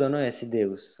mudam, não é? Esse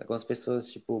Deus. Algumas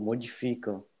pessoas, tipo,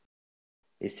 modificam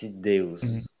esse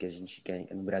Deus que a gente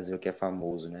quer no Brasil que é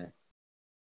famoso, né?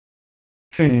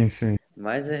 Sim, sim.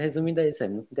 Mas resumindo a isso, é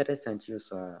muito interessante viu,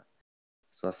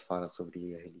 suas falas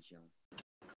sobre a religião.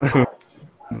 Sabe?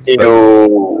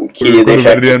 Eu queria Quando o deixar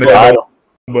aqui Adriano rebomba,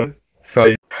 claro,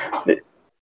 sai.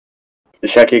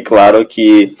 deixar aqui claro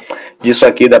que disso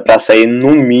aqui dá pra sair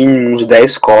no mínimo uns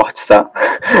 10 cortes, tá?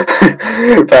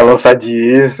 Pra lançar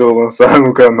disso ou lançar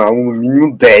no canal, no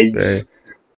mínimo 10.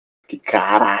 Que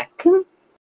caraca.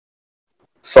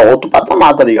 Só outro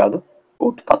patamar, tá ligado?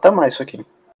 Outro patamar isso aqui.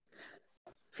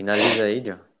 Finaliza aí,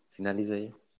 John. Finaliza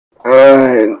aí.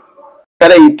 Ai,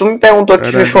 peraí, tu me perguntou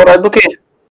que fechou Caralho. horário do quê?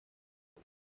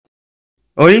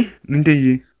 Oi? Não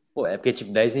entendi. Pô, é porque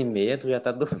tipo 10h30 tu já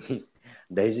tá dormindo.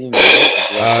 10h30 tu já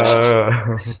tá. Ah,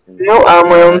 Não, Meu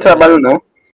amanhã eu não horário é trabalho 10h. não.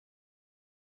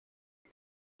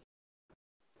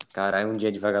 Caralho, um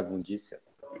dia de vagabundícia.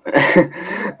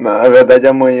 Na verdade,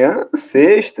 amanhã,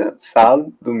 sexta,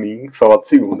 sábado, domingo, só volto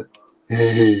segunda.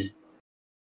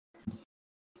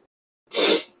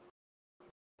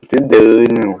 Que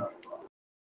doido, meu.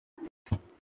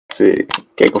 Você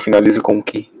quer que eu finalize com o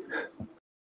quê?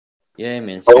 E aí,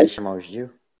 man, você quer chamar o Gil?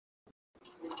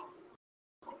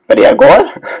 Peraí,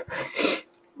 agora?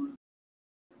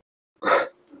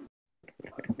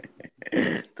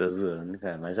 Tô zoando,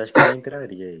 cara. Mas acho que ele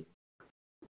entraria aí.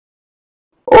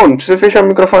 Ô, não precisa fechar o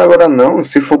microfone agora não.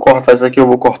 Se for cortar isso aqui, eu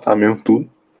vou cortar mesmo tudo.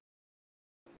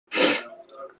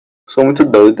 Sou muito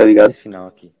doido, tá ligado? Esse final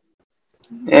aqui.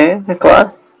 É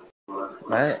claro.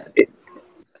 Mas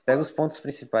pega os pontos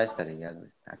principais, tá ligado?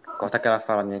 Corta aquela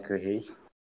fala minha que eu errei.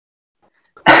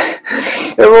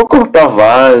 Eu vou cortar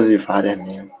várias e várias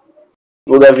mesmo.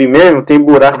 O Davi mesmo tem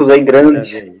buracos aí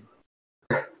grandes.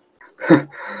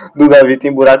 Do Davi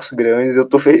tem buracos grandes. Eu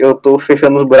tô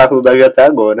fechando os buracos do Davi até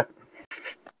agora.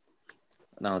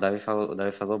 Não, o Davi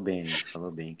falou bem, né?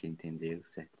 Falou bem, que entendeu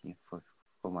certinho.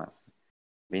 Ficou massa.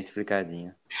 Bem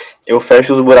explicadinho. Eu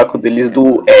fecho os buracos deles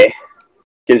do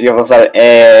que eles ficam falando,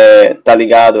 tá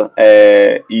ligado?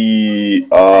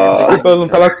 Eu não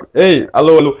tava. Ei,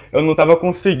 alô, eu não tava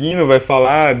conseguindo, vai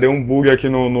falar, deu um bug aqui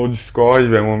no Discord,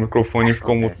 velho. O microfone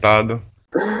ficou mutado.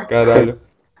 Caralho.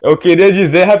 Eu queria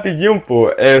dizer rapidinho, pô,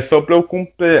 só pra eu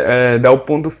dar o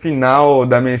ponto final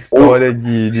da minha história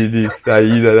de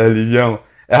saída da religião.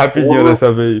 É rapidinho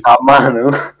dessa vez. Mas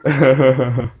não.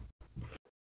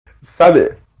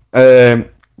 Sabe,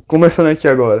 começando aqui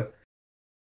agora.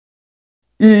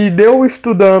 E deu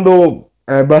estudando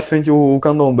bastante o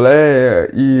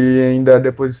candomblé e ainda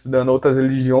depois estudando outras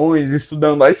religiões,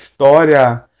 estudando a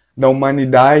história da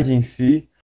humanidade em si,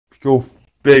 porque eu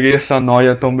peguei essa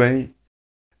noia também.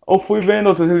 Eu fui vendo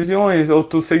outras religiões,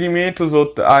 outros segmentos,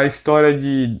 a história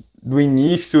do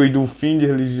início e do fim de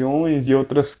religiões e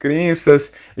outras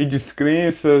crenças e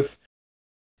descrenças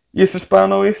e esses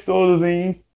paranauês todos.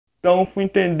 Então fui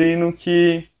entendendo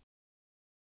que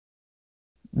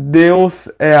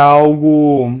Deus é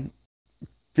algo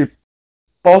que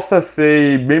possa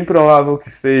ser, bem provável que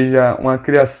seja uma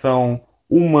criação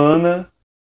humana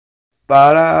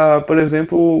para, por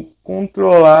exemplo,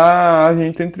 controlar a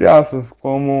gente, entre aspas,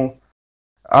 como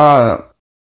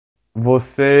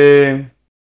você,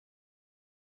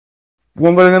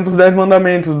 como por exemplo os 10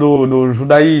 mandamentos do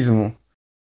judaísmo,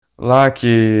 lá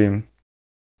que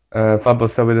fala para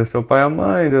você obedecer ao pai e à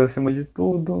mãe, Deus acima de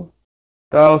tudo.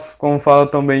 Tal, como fala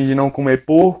também de não comer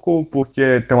porco,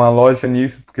 porque tem uma lógica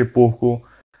nisso, porque porco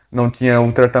não tinha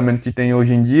o tratamento que tem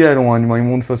hoje em dia, era um animal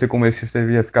imundo, se você comesse você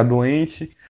ia ficar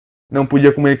doente. Não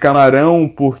podia comer camarão,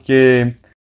 porque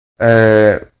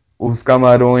os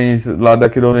camarões lá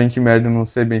daquele Oriente Médio, não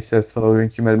sei bem se é só o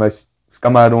Oriente Médio, mas os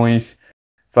camarões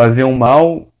faziam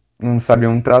mal, não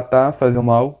sabiam tratar, faziam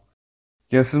mal.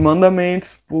 Tinha esses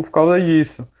mandamentos por causa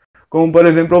disso. Como, por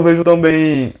exemplo, eu vejo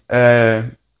também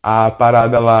a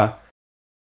parada lá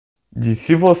de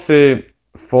se você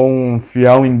for um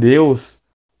fiel em Deus,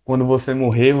 quando você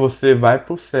morrer, você vai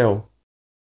pro céu.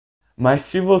 Mas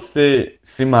se você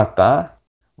se matar,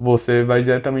 você vai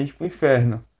diretamente pro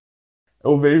inferno.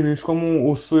 Eu vejo isso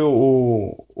como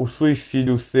o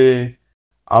suicídio ser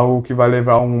algo que vai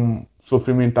levar a um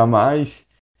sofrimento a mais,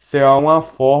 ser uma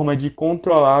forma de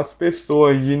controlar as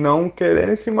pessoas, de não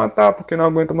querer se matar porque não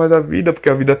aguentam mais a vida, porque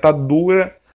a vida tá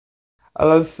dura,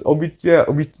 elas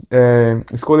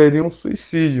escolheriam o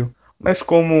suicídio. Mas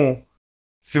como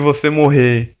se você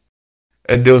morrer,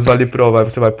 Deus vai lhe provar e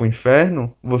você vai pro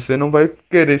inferno, você não vai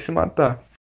querer se matar.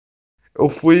 Eu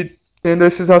fui tendo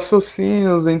esses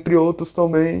raciocínios, entre outros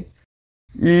também,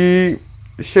 e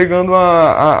chegando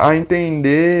a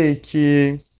entender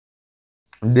que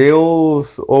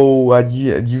Deus ou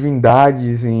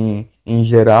divindades em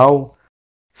geral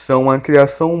são uma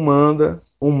criação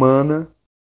humana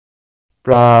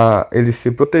para eles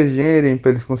se protegerem, para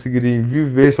eles conseguirem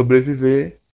viver,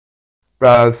 sobreviver,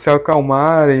 para se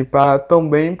acalmarem, para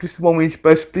também, principalmente,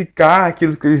 para explicar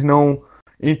aquilo que eles não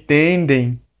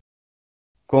entendem,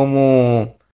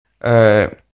 como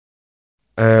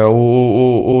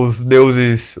os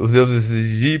deuses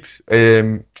egípcios,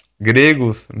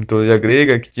 gregos, mitologia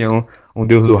grega, que tinham um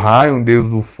deus do raio, um deus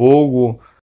do fogo,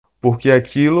 porque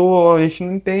aquilo a gente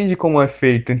não entende como é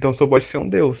feito, então só pode ser um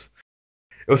deus.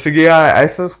 Eu cheguei a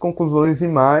essas conclusões e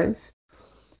mais,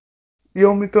 e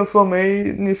eu me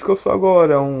transformei nisso que eu sou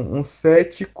agora, um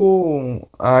cético, um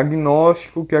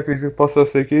agnóstico, que acredita que possa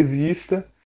ser que exista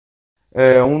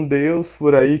um deus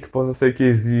por aí, que possa ser que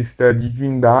exista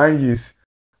divindades,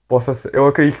 eu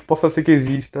acredito que possa ser que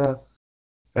exista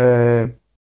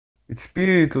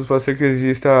espíritos, pode ser que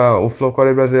exista o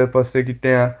folclore brasileiro, pode ser que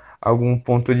tenha algum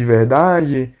ponto de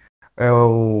verdade,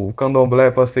 o candomblé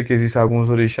pode ser que exista alguns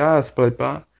orixás,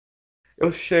 pá.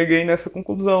 Eu cheguei nessa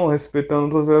conclusão, respeitando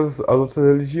todas as outras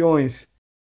religiões.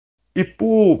 E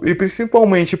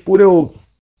principalmente por eu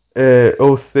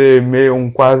ser meio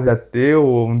um quase ateu,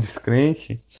 um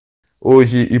descrente,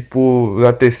 hoje, e por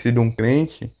já ter sido um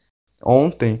crente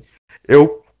ontem,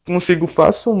 eu consigo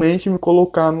facilmente me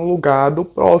colocar no lugar do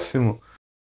próximo.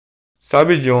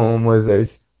 Sabe, John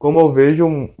Moisés? Como eu vejo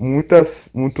muitos,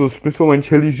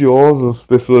 principalmente religiosos,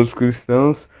 pessoas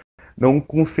cristãs, não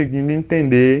conseguindo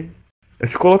entender,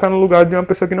 se colocar no lugar de uma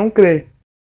pessoa que não crê.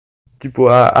 Tipo,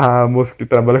 a moça que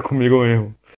trabalha comigo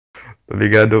mesmo, tá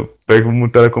ligado? Eu pego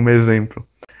muito ela como exemplo.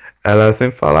 Ela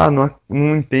sempre fala,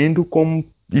 não entendo como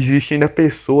existem ainda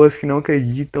pessoas que não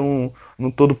acreditam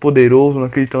no Todo-Poderoso, não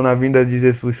acreditam na vinda de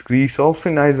Jesus Cristo, olha os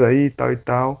sinais aí, tal e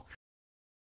tal.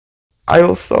 Aí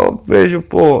eu só vejo,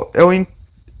 pô, eu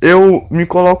me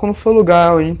coloco no seu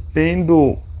lugar, eu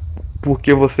entendo por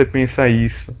que você pensa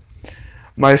isso.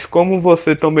 Mas como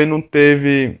você também não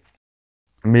teve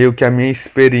meio que a minha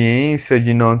experiência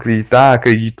de não acreditar,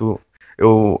 acredito,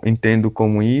 eu entendo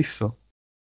como isso,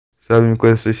 sabe, me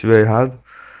corrija se eu estiver errado.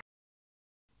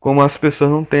 Como as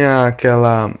pessoas não têm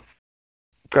aquela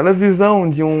visão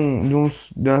de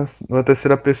uma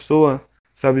terceira pessoa,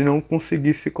 sabe, não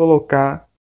conseguir se colocar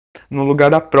no lugar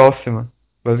da próxima.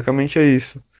 Basicamente é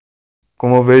isso.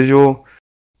 Como eu vejo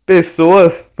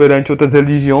pessoas perante outras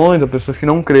religiões, ou pessoas que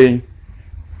não creem,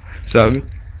 sabe?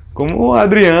 Como o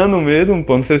Adriano mesmo,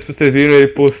 pô, não sei se vocês viram ele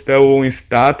postar um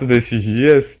status desses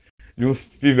dias de uns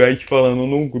pivetes falando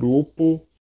num grupo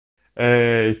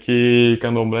que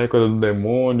candomblé é coisa do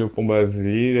demônio,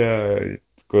 pombagira,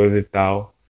 coisa e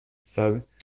tal, sabe?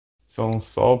 São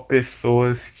só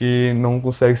pessoas que não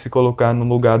conseguem se colocar no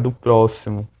lugar do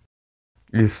próximo.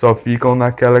 E só ficam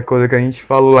naquela coisa que a gente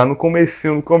falou lá no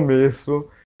comecinho, no começo,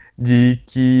 de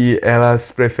que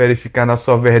elas preferem ficar na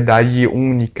sua verdade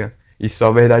única. E só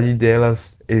a verdade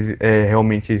delas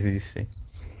realmente existem.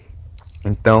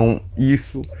 Então,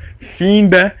 isso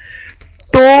finda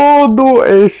todo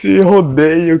esse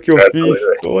rodeio que eu fiz,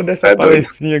 toda essa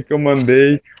palestrinha que eu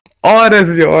mandei,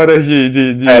 horas e horas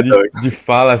de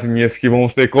falas minhas que vão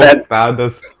ser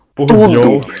cortadas por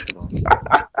Jones.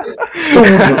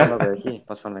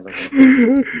 Posso falar um negócio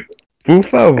aqui? Por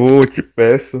favor, te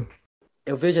peço.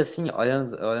 Eu vejo assim,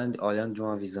 olhando de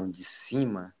uma visão de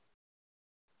cima,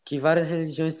 que várias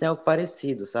religiões têm algo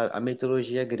parecido, sabe? A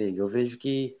mitologia grega. Eu vejo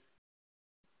que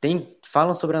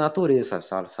falam sobre a natureza,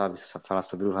 sabe? Falar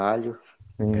sobre o ralho.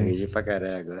 Gaguejei pra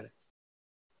caralho agora.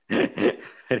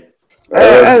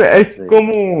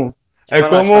 Como.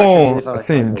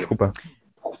 Sim, desculpa.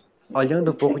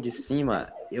 Olhando um pouco de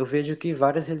cima, eu vejo que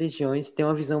várias religiões têm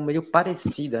uma visão meio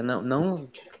parecida, não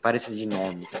parecida de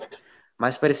nomes,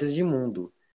 mas parecida de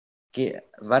mundo. Que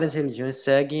várias religiões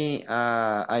seguem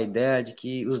a ideia de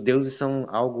que os deuses são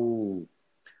algo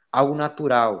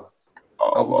natural,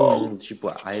 algo do mundo. Tipo,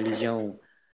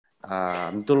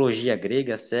 a mitologia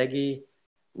grega segue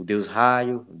o deus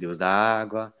raio, o deus da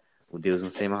água, o deus não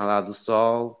sei mais lá do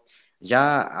sol.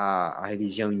 Já a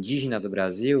religião indígena do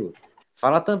Brasil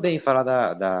fala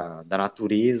da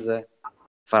natureza,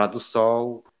 fala do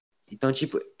sol. Então,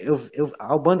 tipo,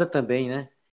 a Umbanda também, né?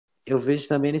 Eu vejo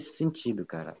também nesse sentido,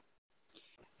 cara.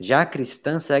 Já a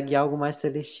cristã segue algo mais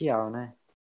celestial, né?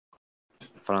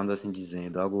 Falando assim,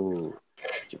 dizendo algo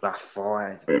tipo lá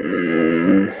fora.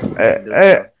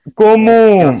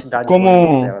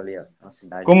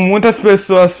 Como muitas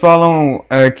pessoas falam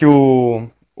que o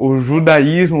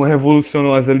judaísmo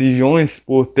revolucionou as religiões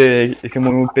por ter esse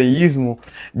monoteísmo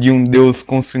de um Deus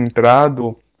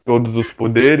concentrado, todos os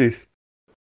poderes,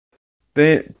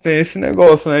 tem esse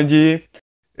negócio, né, de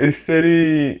eles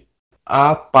serem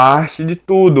a parte de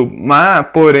tudo, mas,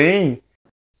 porém,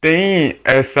 tem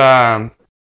essa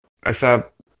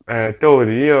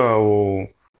teoria ou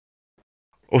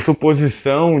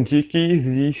suposição de que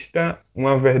exista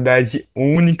uma verdade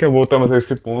única, voltamos a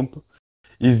esse ponto,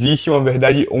 existe uma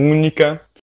verdade única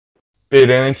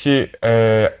perante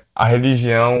a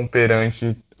religião,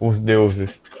 perante os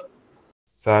deuses,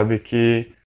 sabe,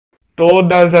 que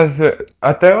todas as...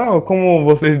 Até como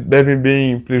vocês devem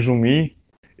bem presumir,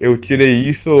 eu tirei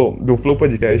isso do Flow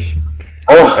Podcast.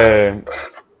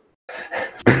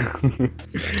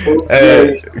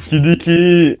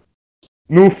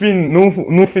 No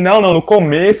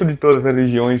começo de todas as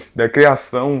religiões, da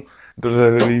criação de todas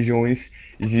as religiões,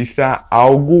 exista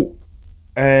algo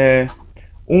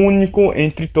único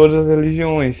entre todas as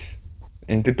religiões,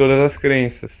 entre todas as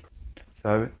crenças,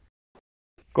 sabe?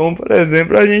 Como, por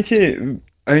exemplo, a gente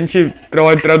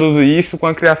pode traduzir isso com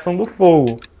a criação do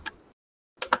fogo.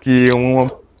 Que uma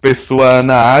pessoa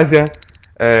na Ásia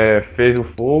fez o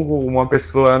fogo, uma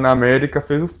pessoa na América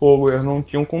fez o fogo. Eles não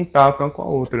tinham contato uma com a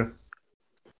outra.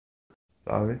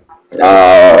 Sabe?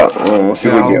 Um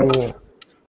segundinho.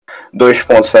 2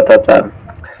 pontos para tratar.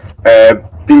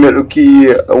 Primeiro que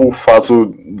o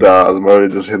fato da maioria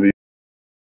das religiões...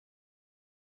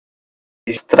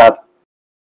 Vocês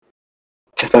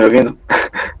estão me ouvindo?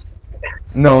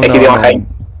 Não, que deu uma caída.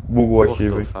 Bugou aqui,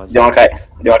 velho. Deu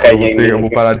uma caidinha. Eu vou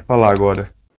parar de falar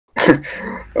agora.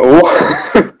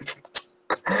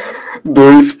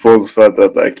 2 pontos para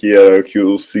tratar aqui é que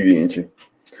o seguinte.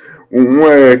 Um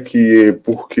é que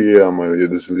porque a maioria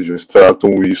das religiões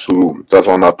tratam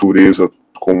a natureza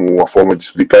como uma forma de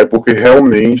explicar, é porque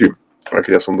realmente a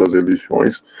criação das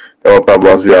religiões, ela está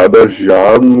baseada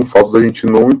já no fato da gente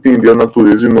não entender a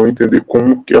natureza e não entender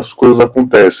como que as coisas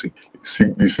acontecem.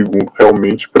 E segundo,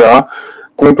 realmente para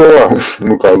controlar.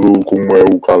 No caso, como é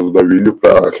o caso da Bíblia,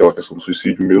 para aquela questão do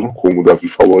suicídio mesmo, como o Davi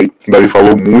falou aí. O Davi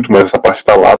falou muito, mas essa parte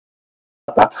está lá,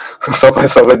 tá?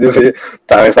 Só vai dizer,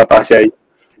 tá, essa parte aí.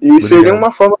 E seria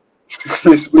uma forma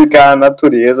de explicar a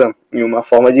natureza e uma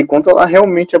forma de controlar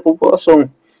realmente a população.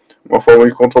 Uma forma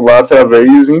de controlar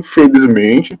através,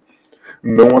 infelizmente,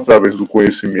 não através do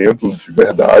conhecimento de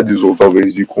verdades ou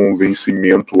talvez de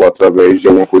convencimento através de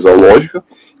alguma coisa lógica,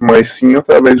 mas sim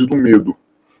através do medo.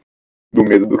 Do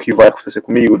medo do que vai acontecer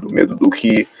comigo, do medo do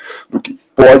que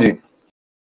pode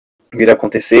vir a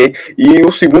acontecer. E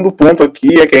o segundo ponto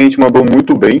aqui é que a gente mandou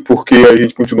muito bem, porque a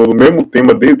gente continuou no mesmo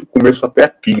tema desde o começo até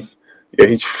aqui. E a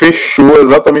gente fechou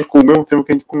exatamente com o mesmo tema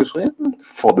que a gente começou. É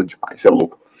foda demais, é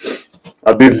louco.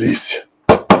 A delícia.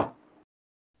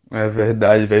 É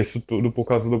verdade, velho. Isso tudo por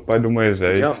causa do pai do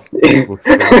Moisés. John,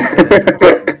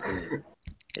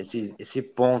 esse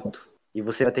ponto. E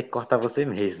você vai ter que cortar você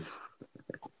mesmo.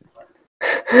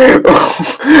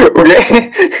 O quê?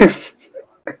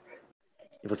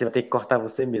 E você vai ter que cortar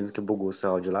você mesmo, que bugou o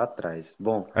seu áudio lá atrás.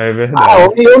 Bom. É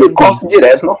verdade. Eu me corto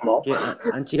direto, normal. Porque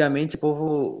antigamente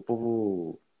o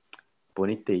povo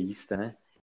politeísta, né?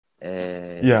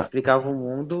 Explicava o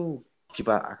mundo.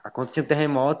 Tipo, acontecia um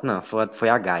terremoto, não, foi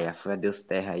a Gaia, foi a Deus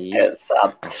Terra aí.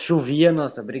 Exato. Chovia,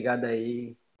 nossa, obrigado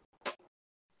aí.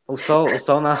 O sol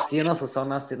nascia, nossa,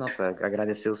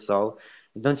 agradecer o sol.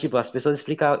 Então, tipo, as pessoas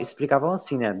explicavam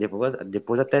assim, né? Depois,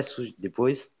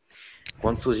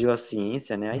 quando surgiu a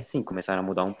ciência, né? Aí sim, começaram a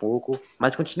mudar um pouco,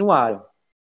 mas continuaram.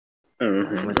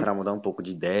 Eles começaram a mudar um pouco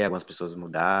de ideia, algumas pessoas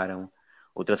mudaram,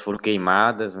 outras foram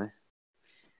queimadas, né?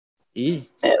 E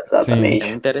Exatamente. é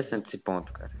muito interessante esse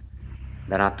ponto, cara.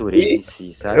 Da natureza em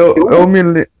si, sabe?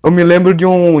 Eu me lembro de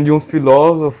um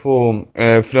filósofo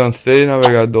francês,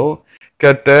 navegador, que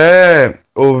até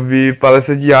ouvi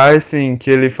palestra de Einstein,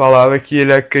 que ele falava que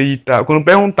ele acreditava. Quando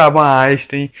perguntavam a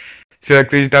Einstein se ele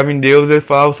acreditava em Deus, ele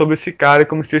falava sobre esse cara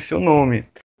como se fosse o nome.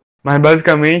 Mas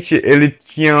basicamente ele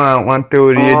tinha uma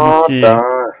teoria de que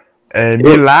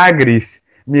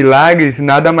milagres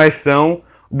nada mais são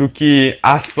do que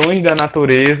ações da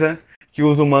natureza que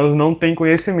os humanos não têm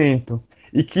conhecimento.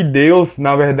 E que Deus,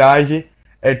 na verdade,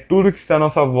 é tudo que está à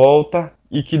nossa volta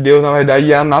e que Deus, na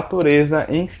verdade, é a natureza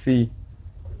em si.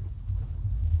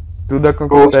 Tudo que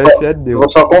acontece é Deus. Vou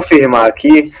só confirmar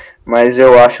aqui, mas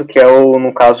eu acho que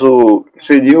no caso,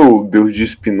 seria o Deus de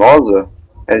Spinoza?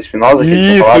 É Spinoza que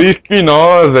ele Isso,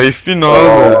 Spinoza.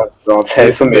 Pronto, é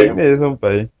isso mesmo. mesmo,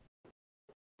 pai.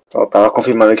 Eu tava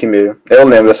confirmando aqui mesmo. Eu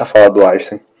lembro dessa fala do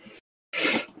Einstein.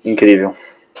 Incrível.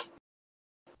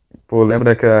 Pô,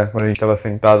 lembra que quando a gente tava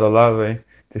sentado lá, velho?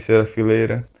 Terceira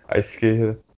fileira, à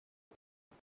esquerda.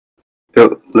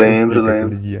 Eu lembro.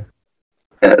 Aquele dia.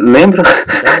 Lembra?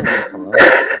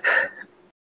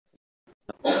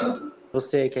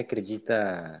 Você que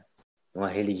acredita em uma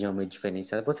religião meio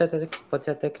diferenciada, pode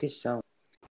ser até cristão.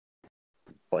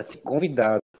 Pode ser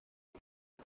convidado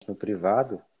no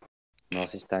privado,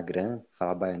 nosso Instagram,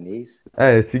 Fala Baianês.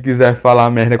 Se quiser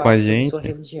falar merda com a gente. Sua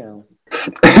religião.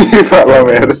 Fala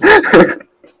merda.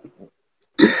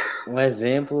 Um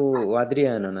exemplo, o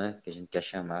Adriano, né? Que a gente quer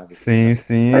chamar. Sim,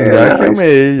 já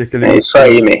chamei. É isso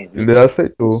aí, né? Ele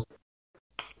aceitou.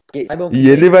 E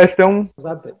ele vai ser um...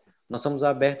 Nós somos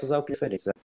abertos ao que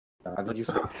diferente.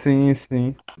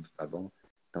 Sim. Tá bom?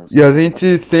 Então, e a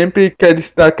gente sempre quer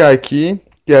destacar aqui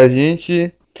que a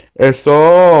gente é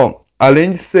só... Além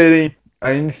de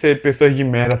ser pessoas de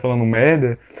merda falando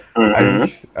merda,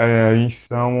 a gente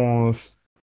somos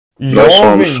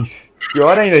jovens.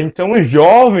 Pior ainda, a gente somos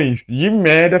jovens de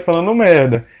merda falando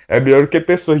merda. É melhor do que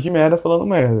pessoas de merda falando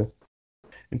merda.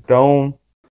 Então,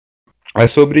 é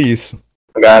sobre isso.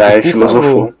 Caralho,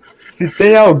 filosofou. Se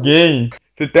tem alguém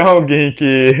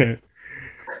que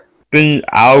tem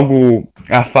algo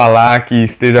a falar que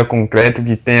esteja concreto,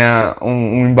 que tenha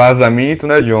um embasamento,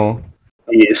 né, John?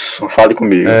 Isso, fale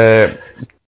comigo.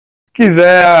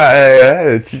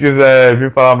 Se quiser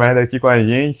vir falar merda aqui com a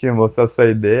gente, mostrar sua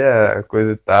ideia,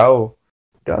 coisa e tal,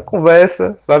 tem uma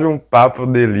conversa, sabe, um papo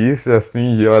delícia,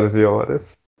 assim, de horas e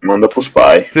horas. Manda pros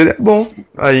pais. Seria bom,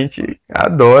 a gente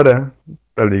adora,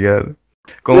 tá ligado?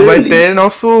 Como vai ter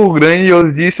nosso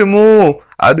grandiosíssimo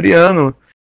Adriano,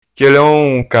 que ele é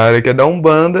um cara que é da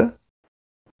Umbanda,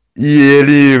 e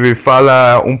ele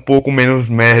fala um pouco menos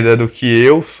merda do que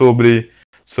eu sobre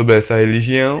essa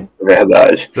religião.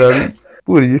 Verdade. Sabe?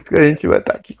 Por isso que a gente vai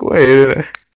estar aqui com ele, né?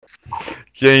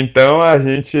 Que então a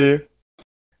gente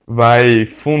vai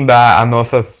fundar a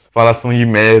nossa falação de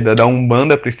merda da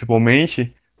Umbanda,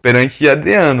 principalmente, perante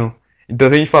Adriano. Então,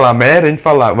 se a gente falar merda, a gente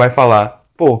vai falar,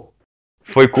 pô,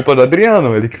 foi culpa do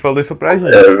Adriano, ele que falou isso pra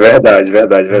gente. É verdade.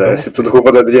 Então, Isso é tudo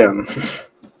culpa do Adriano.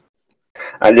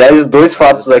 Aliás, dois Mas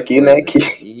fatos outra aqui, né, coisa, que...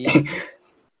 e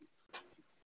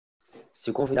se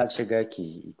o convidado chegar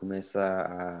aqui e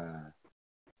começar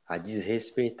a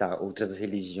desrespeitar outras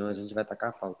religiões, a gente vai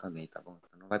tacar pau também, tá bom?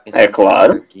 Então não vai pensar É que você vai chegar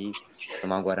claro. aqui,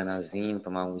 tomar um guaranazinho,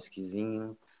 tomar um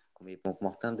whiskyzinho, comer pão com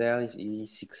mortandela e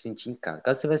se sentir em casa.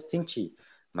 Caso você vai se sentir,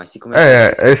 mas se começar a esse é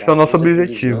desrespeitar o nosso outras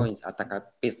objetivo. religiões, atacar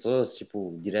pessoas,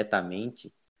 tipo,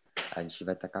 diretamente, a gente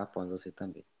vai tacar pau em você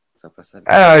também. Só pra saber.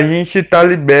 A gente tá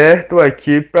liberto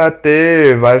aqui para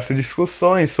ter várias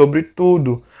discussões sobre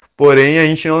tudo. Porém, a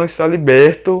gente não está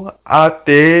liberto a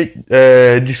ter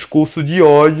discurso de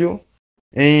ódio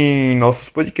em nossos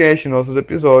podcasts, em nossos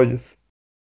episódios.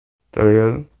 Tá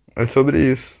ligado? É sobre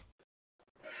isso.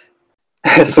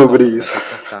 É sobre Vai isso. ter que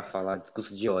cortar, falar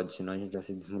discurso de ódio, senão a gente vai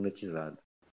ser desmonetizado.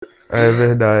 É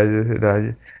verdade, é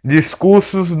verdade.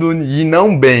 Discursos de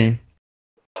não bem.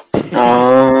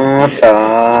 Ah,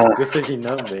 tá. Discurso de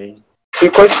não bem.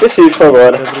 Ficou específico Aí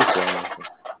agora. tô brincando, pô.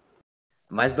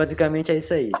 Mas basicamente é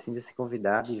isso aí. Sinta-se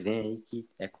convidado e vem aí que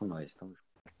é com nós. Tamo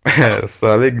junto. É,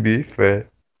 só alegria e fé.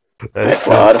 É É certo.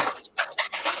 claro.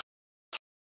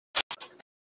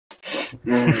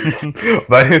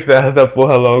 Vai encerrar essa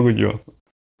porra logo, John.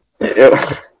 Eu...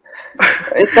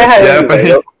 Encerra E aí,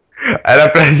 velho. era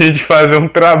pra gente fazer um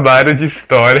trabalho de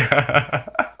história.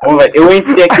 Ô, velho, eu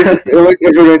entrei aqui,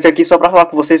 eu juro, eu entrei aqui só pra falar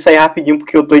com vocês e sair rapidinho,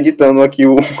 porque eu tô editando aqui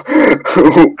o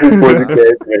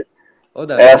podcast, velho. Ô,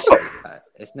 Davi, É só,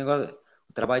 esse negócio,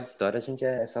 o trabalho de história a gente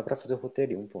é só pra fazer o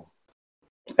roteirinho, pô.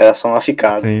 era só uma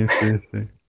ficada. Sim.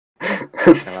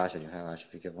 Relaxa, John, relaxa,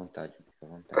 fique à vontade, fique à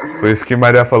vontade. Foi isso que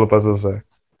Maria falou pra José.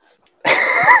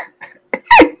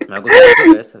 Mas eu gostei da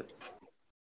conversa.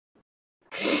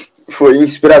 Foi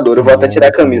inspirador. Eu vou até tirar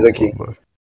a camisa aqui.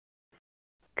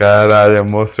 Caralho,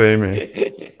 mostra aí, man.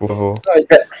 Por favor.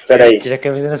 Pera aí. Tira a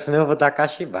camisa, senão eu vou dar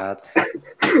cachibata.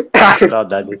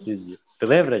 Saudade desses dias. Tu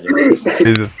lembra, John?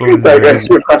 Fiz isso Tá,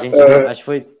 mesmo. A gente, acho que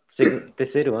foi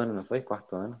terceiro ano, não foi?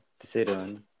 Quarto ano? Terceiro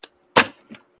ano.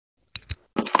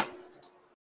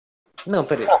 Não,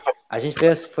 peraí. A gente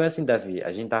foi assim, Davi.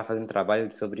 A gente tava fazendo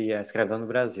trabalho sobre a escravidão no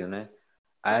Brasil, né?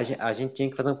 Aí a gente tinha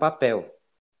que fazer um papel.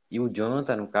 E o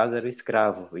Jonathan, no caso, era o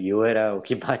escravo. E eu era o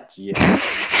que batia.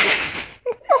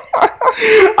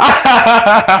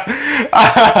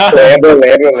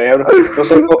 Lembro. Eu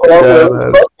só tô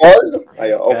colocando propósito.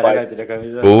 Aí, ó, o pai. Caraca, tirei a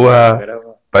camisa. Boa. Agora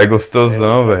Pai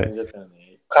gostosão, a velho. camisa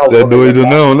também. Você é doido?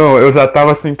 Não, eu já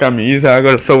tava sem camisa,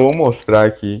 agora só vou mostrar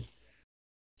aqui.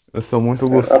 Eu sou muito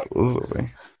gostoso, velho.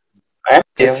 É,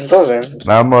 eu não tô vendo.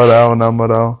 Na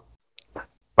moral.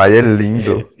 Pai é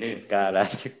lindo. Caralho.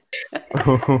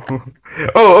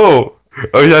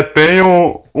 Eu já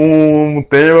tenho um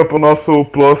tema pro nosso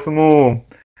próximo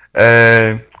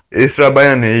extra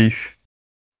baianês.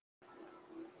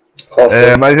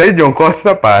 Mas aí, John, corta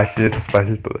essa parte, essas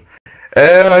partes todas.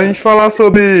 A gente falar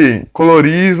sobre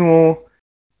colorismo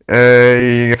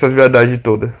e essas verdades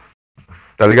todas.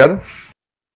 Tá ligado?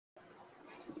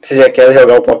 Você já quer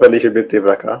jogar o papo LGBT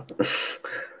pra cá?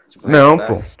 Tipo, Não,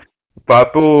 restart. pô.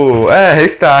 Papo.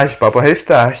 Restart, papo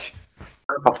restart.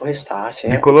 Papo restart,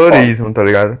 De colorismo, tá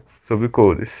ligado? Sobre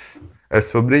cores. É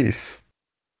sobre isso.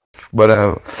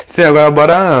 Bora. Sim, agora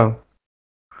bora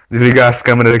desligar as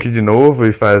câmeras aqui de novo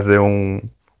e fazer um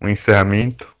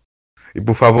encerramento. E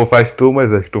por favor, faz tu,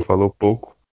 mas acho que tu falou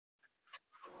pouco.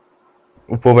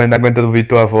 O povo ainda aguenta ouvir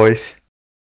tua voz.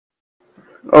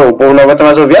 O povo não aguenta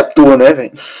mais ouvir a tua, né,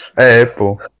 velho?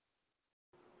 Pô.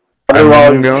 Abre A o mim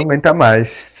áudio. ninguém aguenta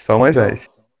mais. Só mais John, 10.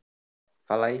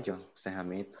 fala aí, John.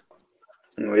 Encerramento.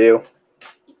 Eu.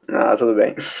 Tudo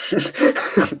bem.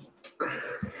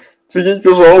 Seguinte,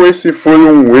 pessoal, esse foi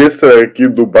um extra aqui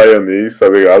do Baianês, tá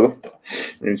ligado?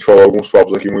 A gente falou alguns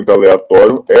papos aqui muito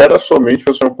aleatórios. Era somente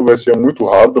pra ser uma conversinha muito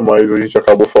rápida, mas a gente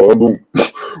acabou falando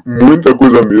muita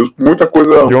coisa mesmo. Muita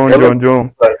coisa. John.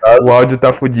 O áudio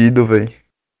tá fudido, velho.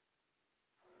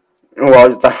 O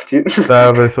áudio tá fudido.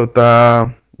 Tá, velho, só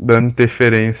tá dando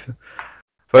interferência.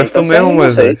 Faz Então tu mesmo,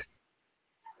 mas. sei.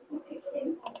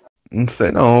 Não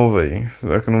sei não, velho.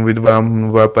 Será que no vídeo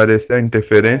não vai aparecer a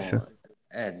interferência?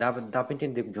 Dá pra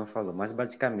entender o que o John falou, mas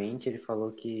basicamente ele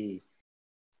falou que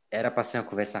era pra ser uma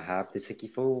conversa rápida. Esse aqui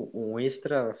foi um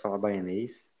extra falar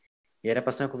baianês. E era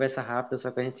pra ser uma conversa rápida,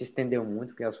 só que a gente se estendeu muito,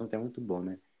 porque o assunto é muito bom,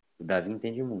 né? O Davi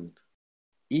entende muito.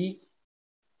 E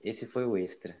esse foi o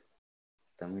extra.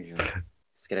 Tamo junto.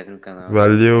 Se inscreve no canal.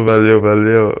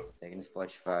 Valeu. Segue no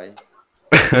Spotify.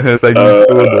 Segue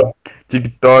tudo.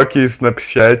 TikTok,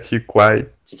 Snapchat, Quai.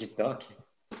 TikTok?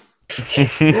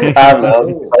 Ah,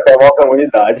 não, vai ter uma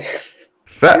comunidade.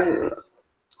 Fé.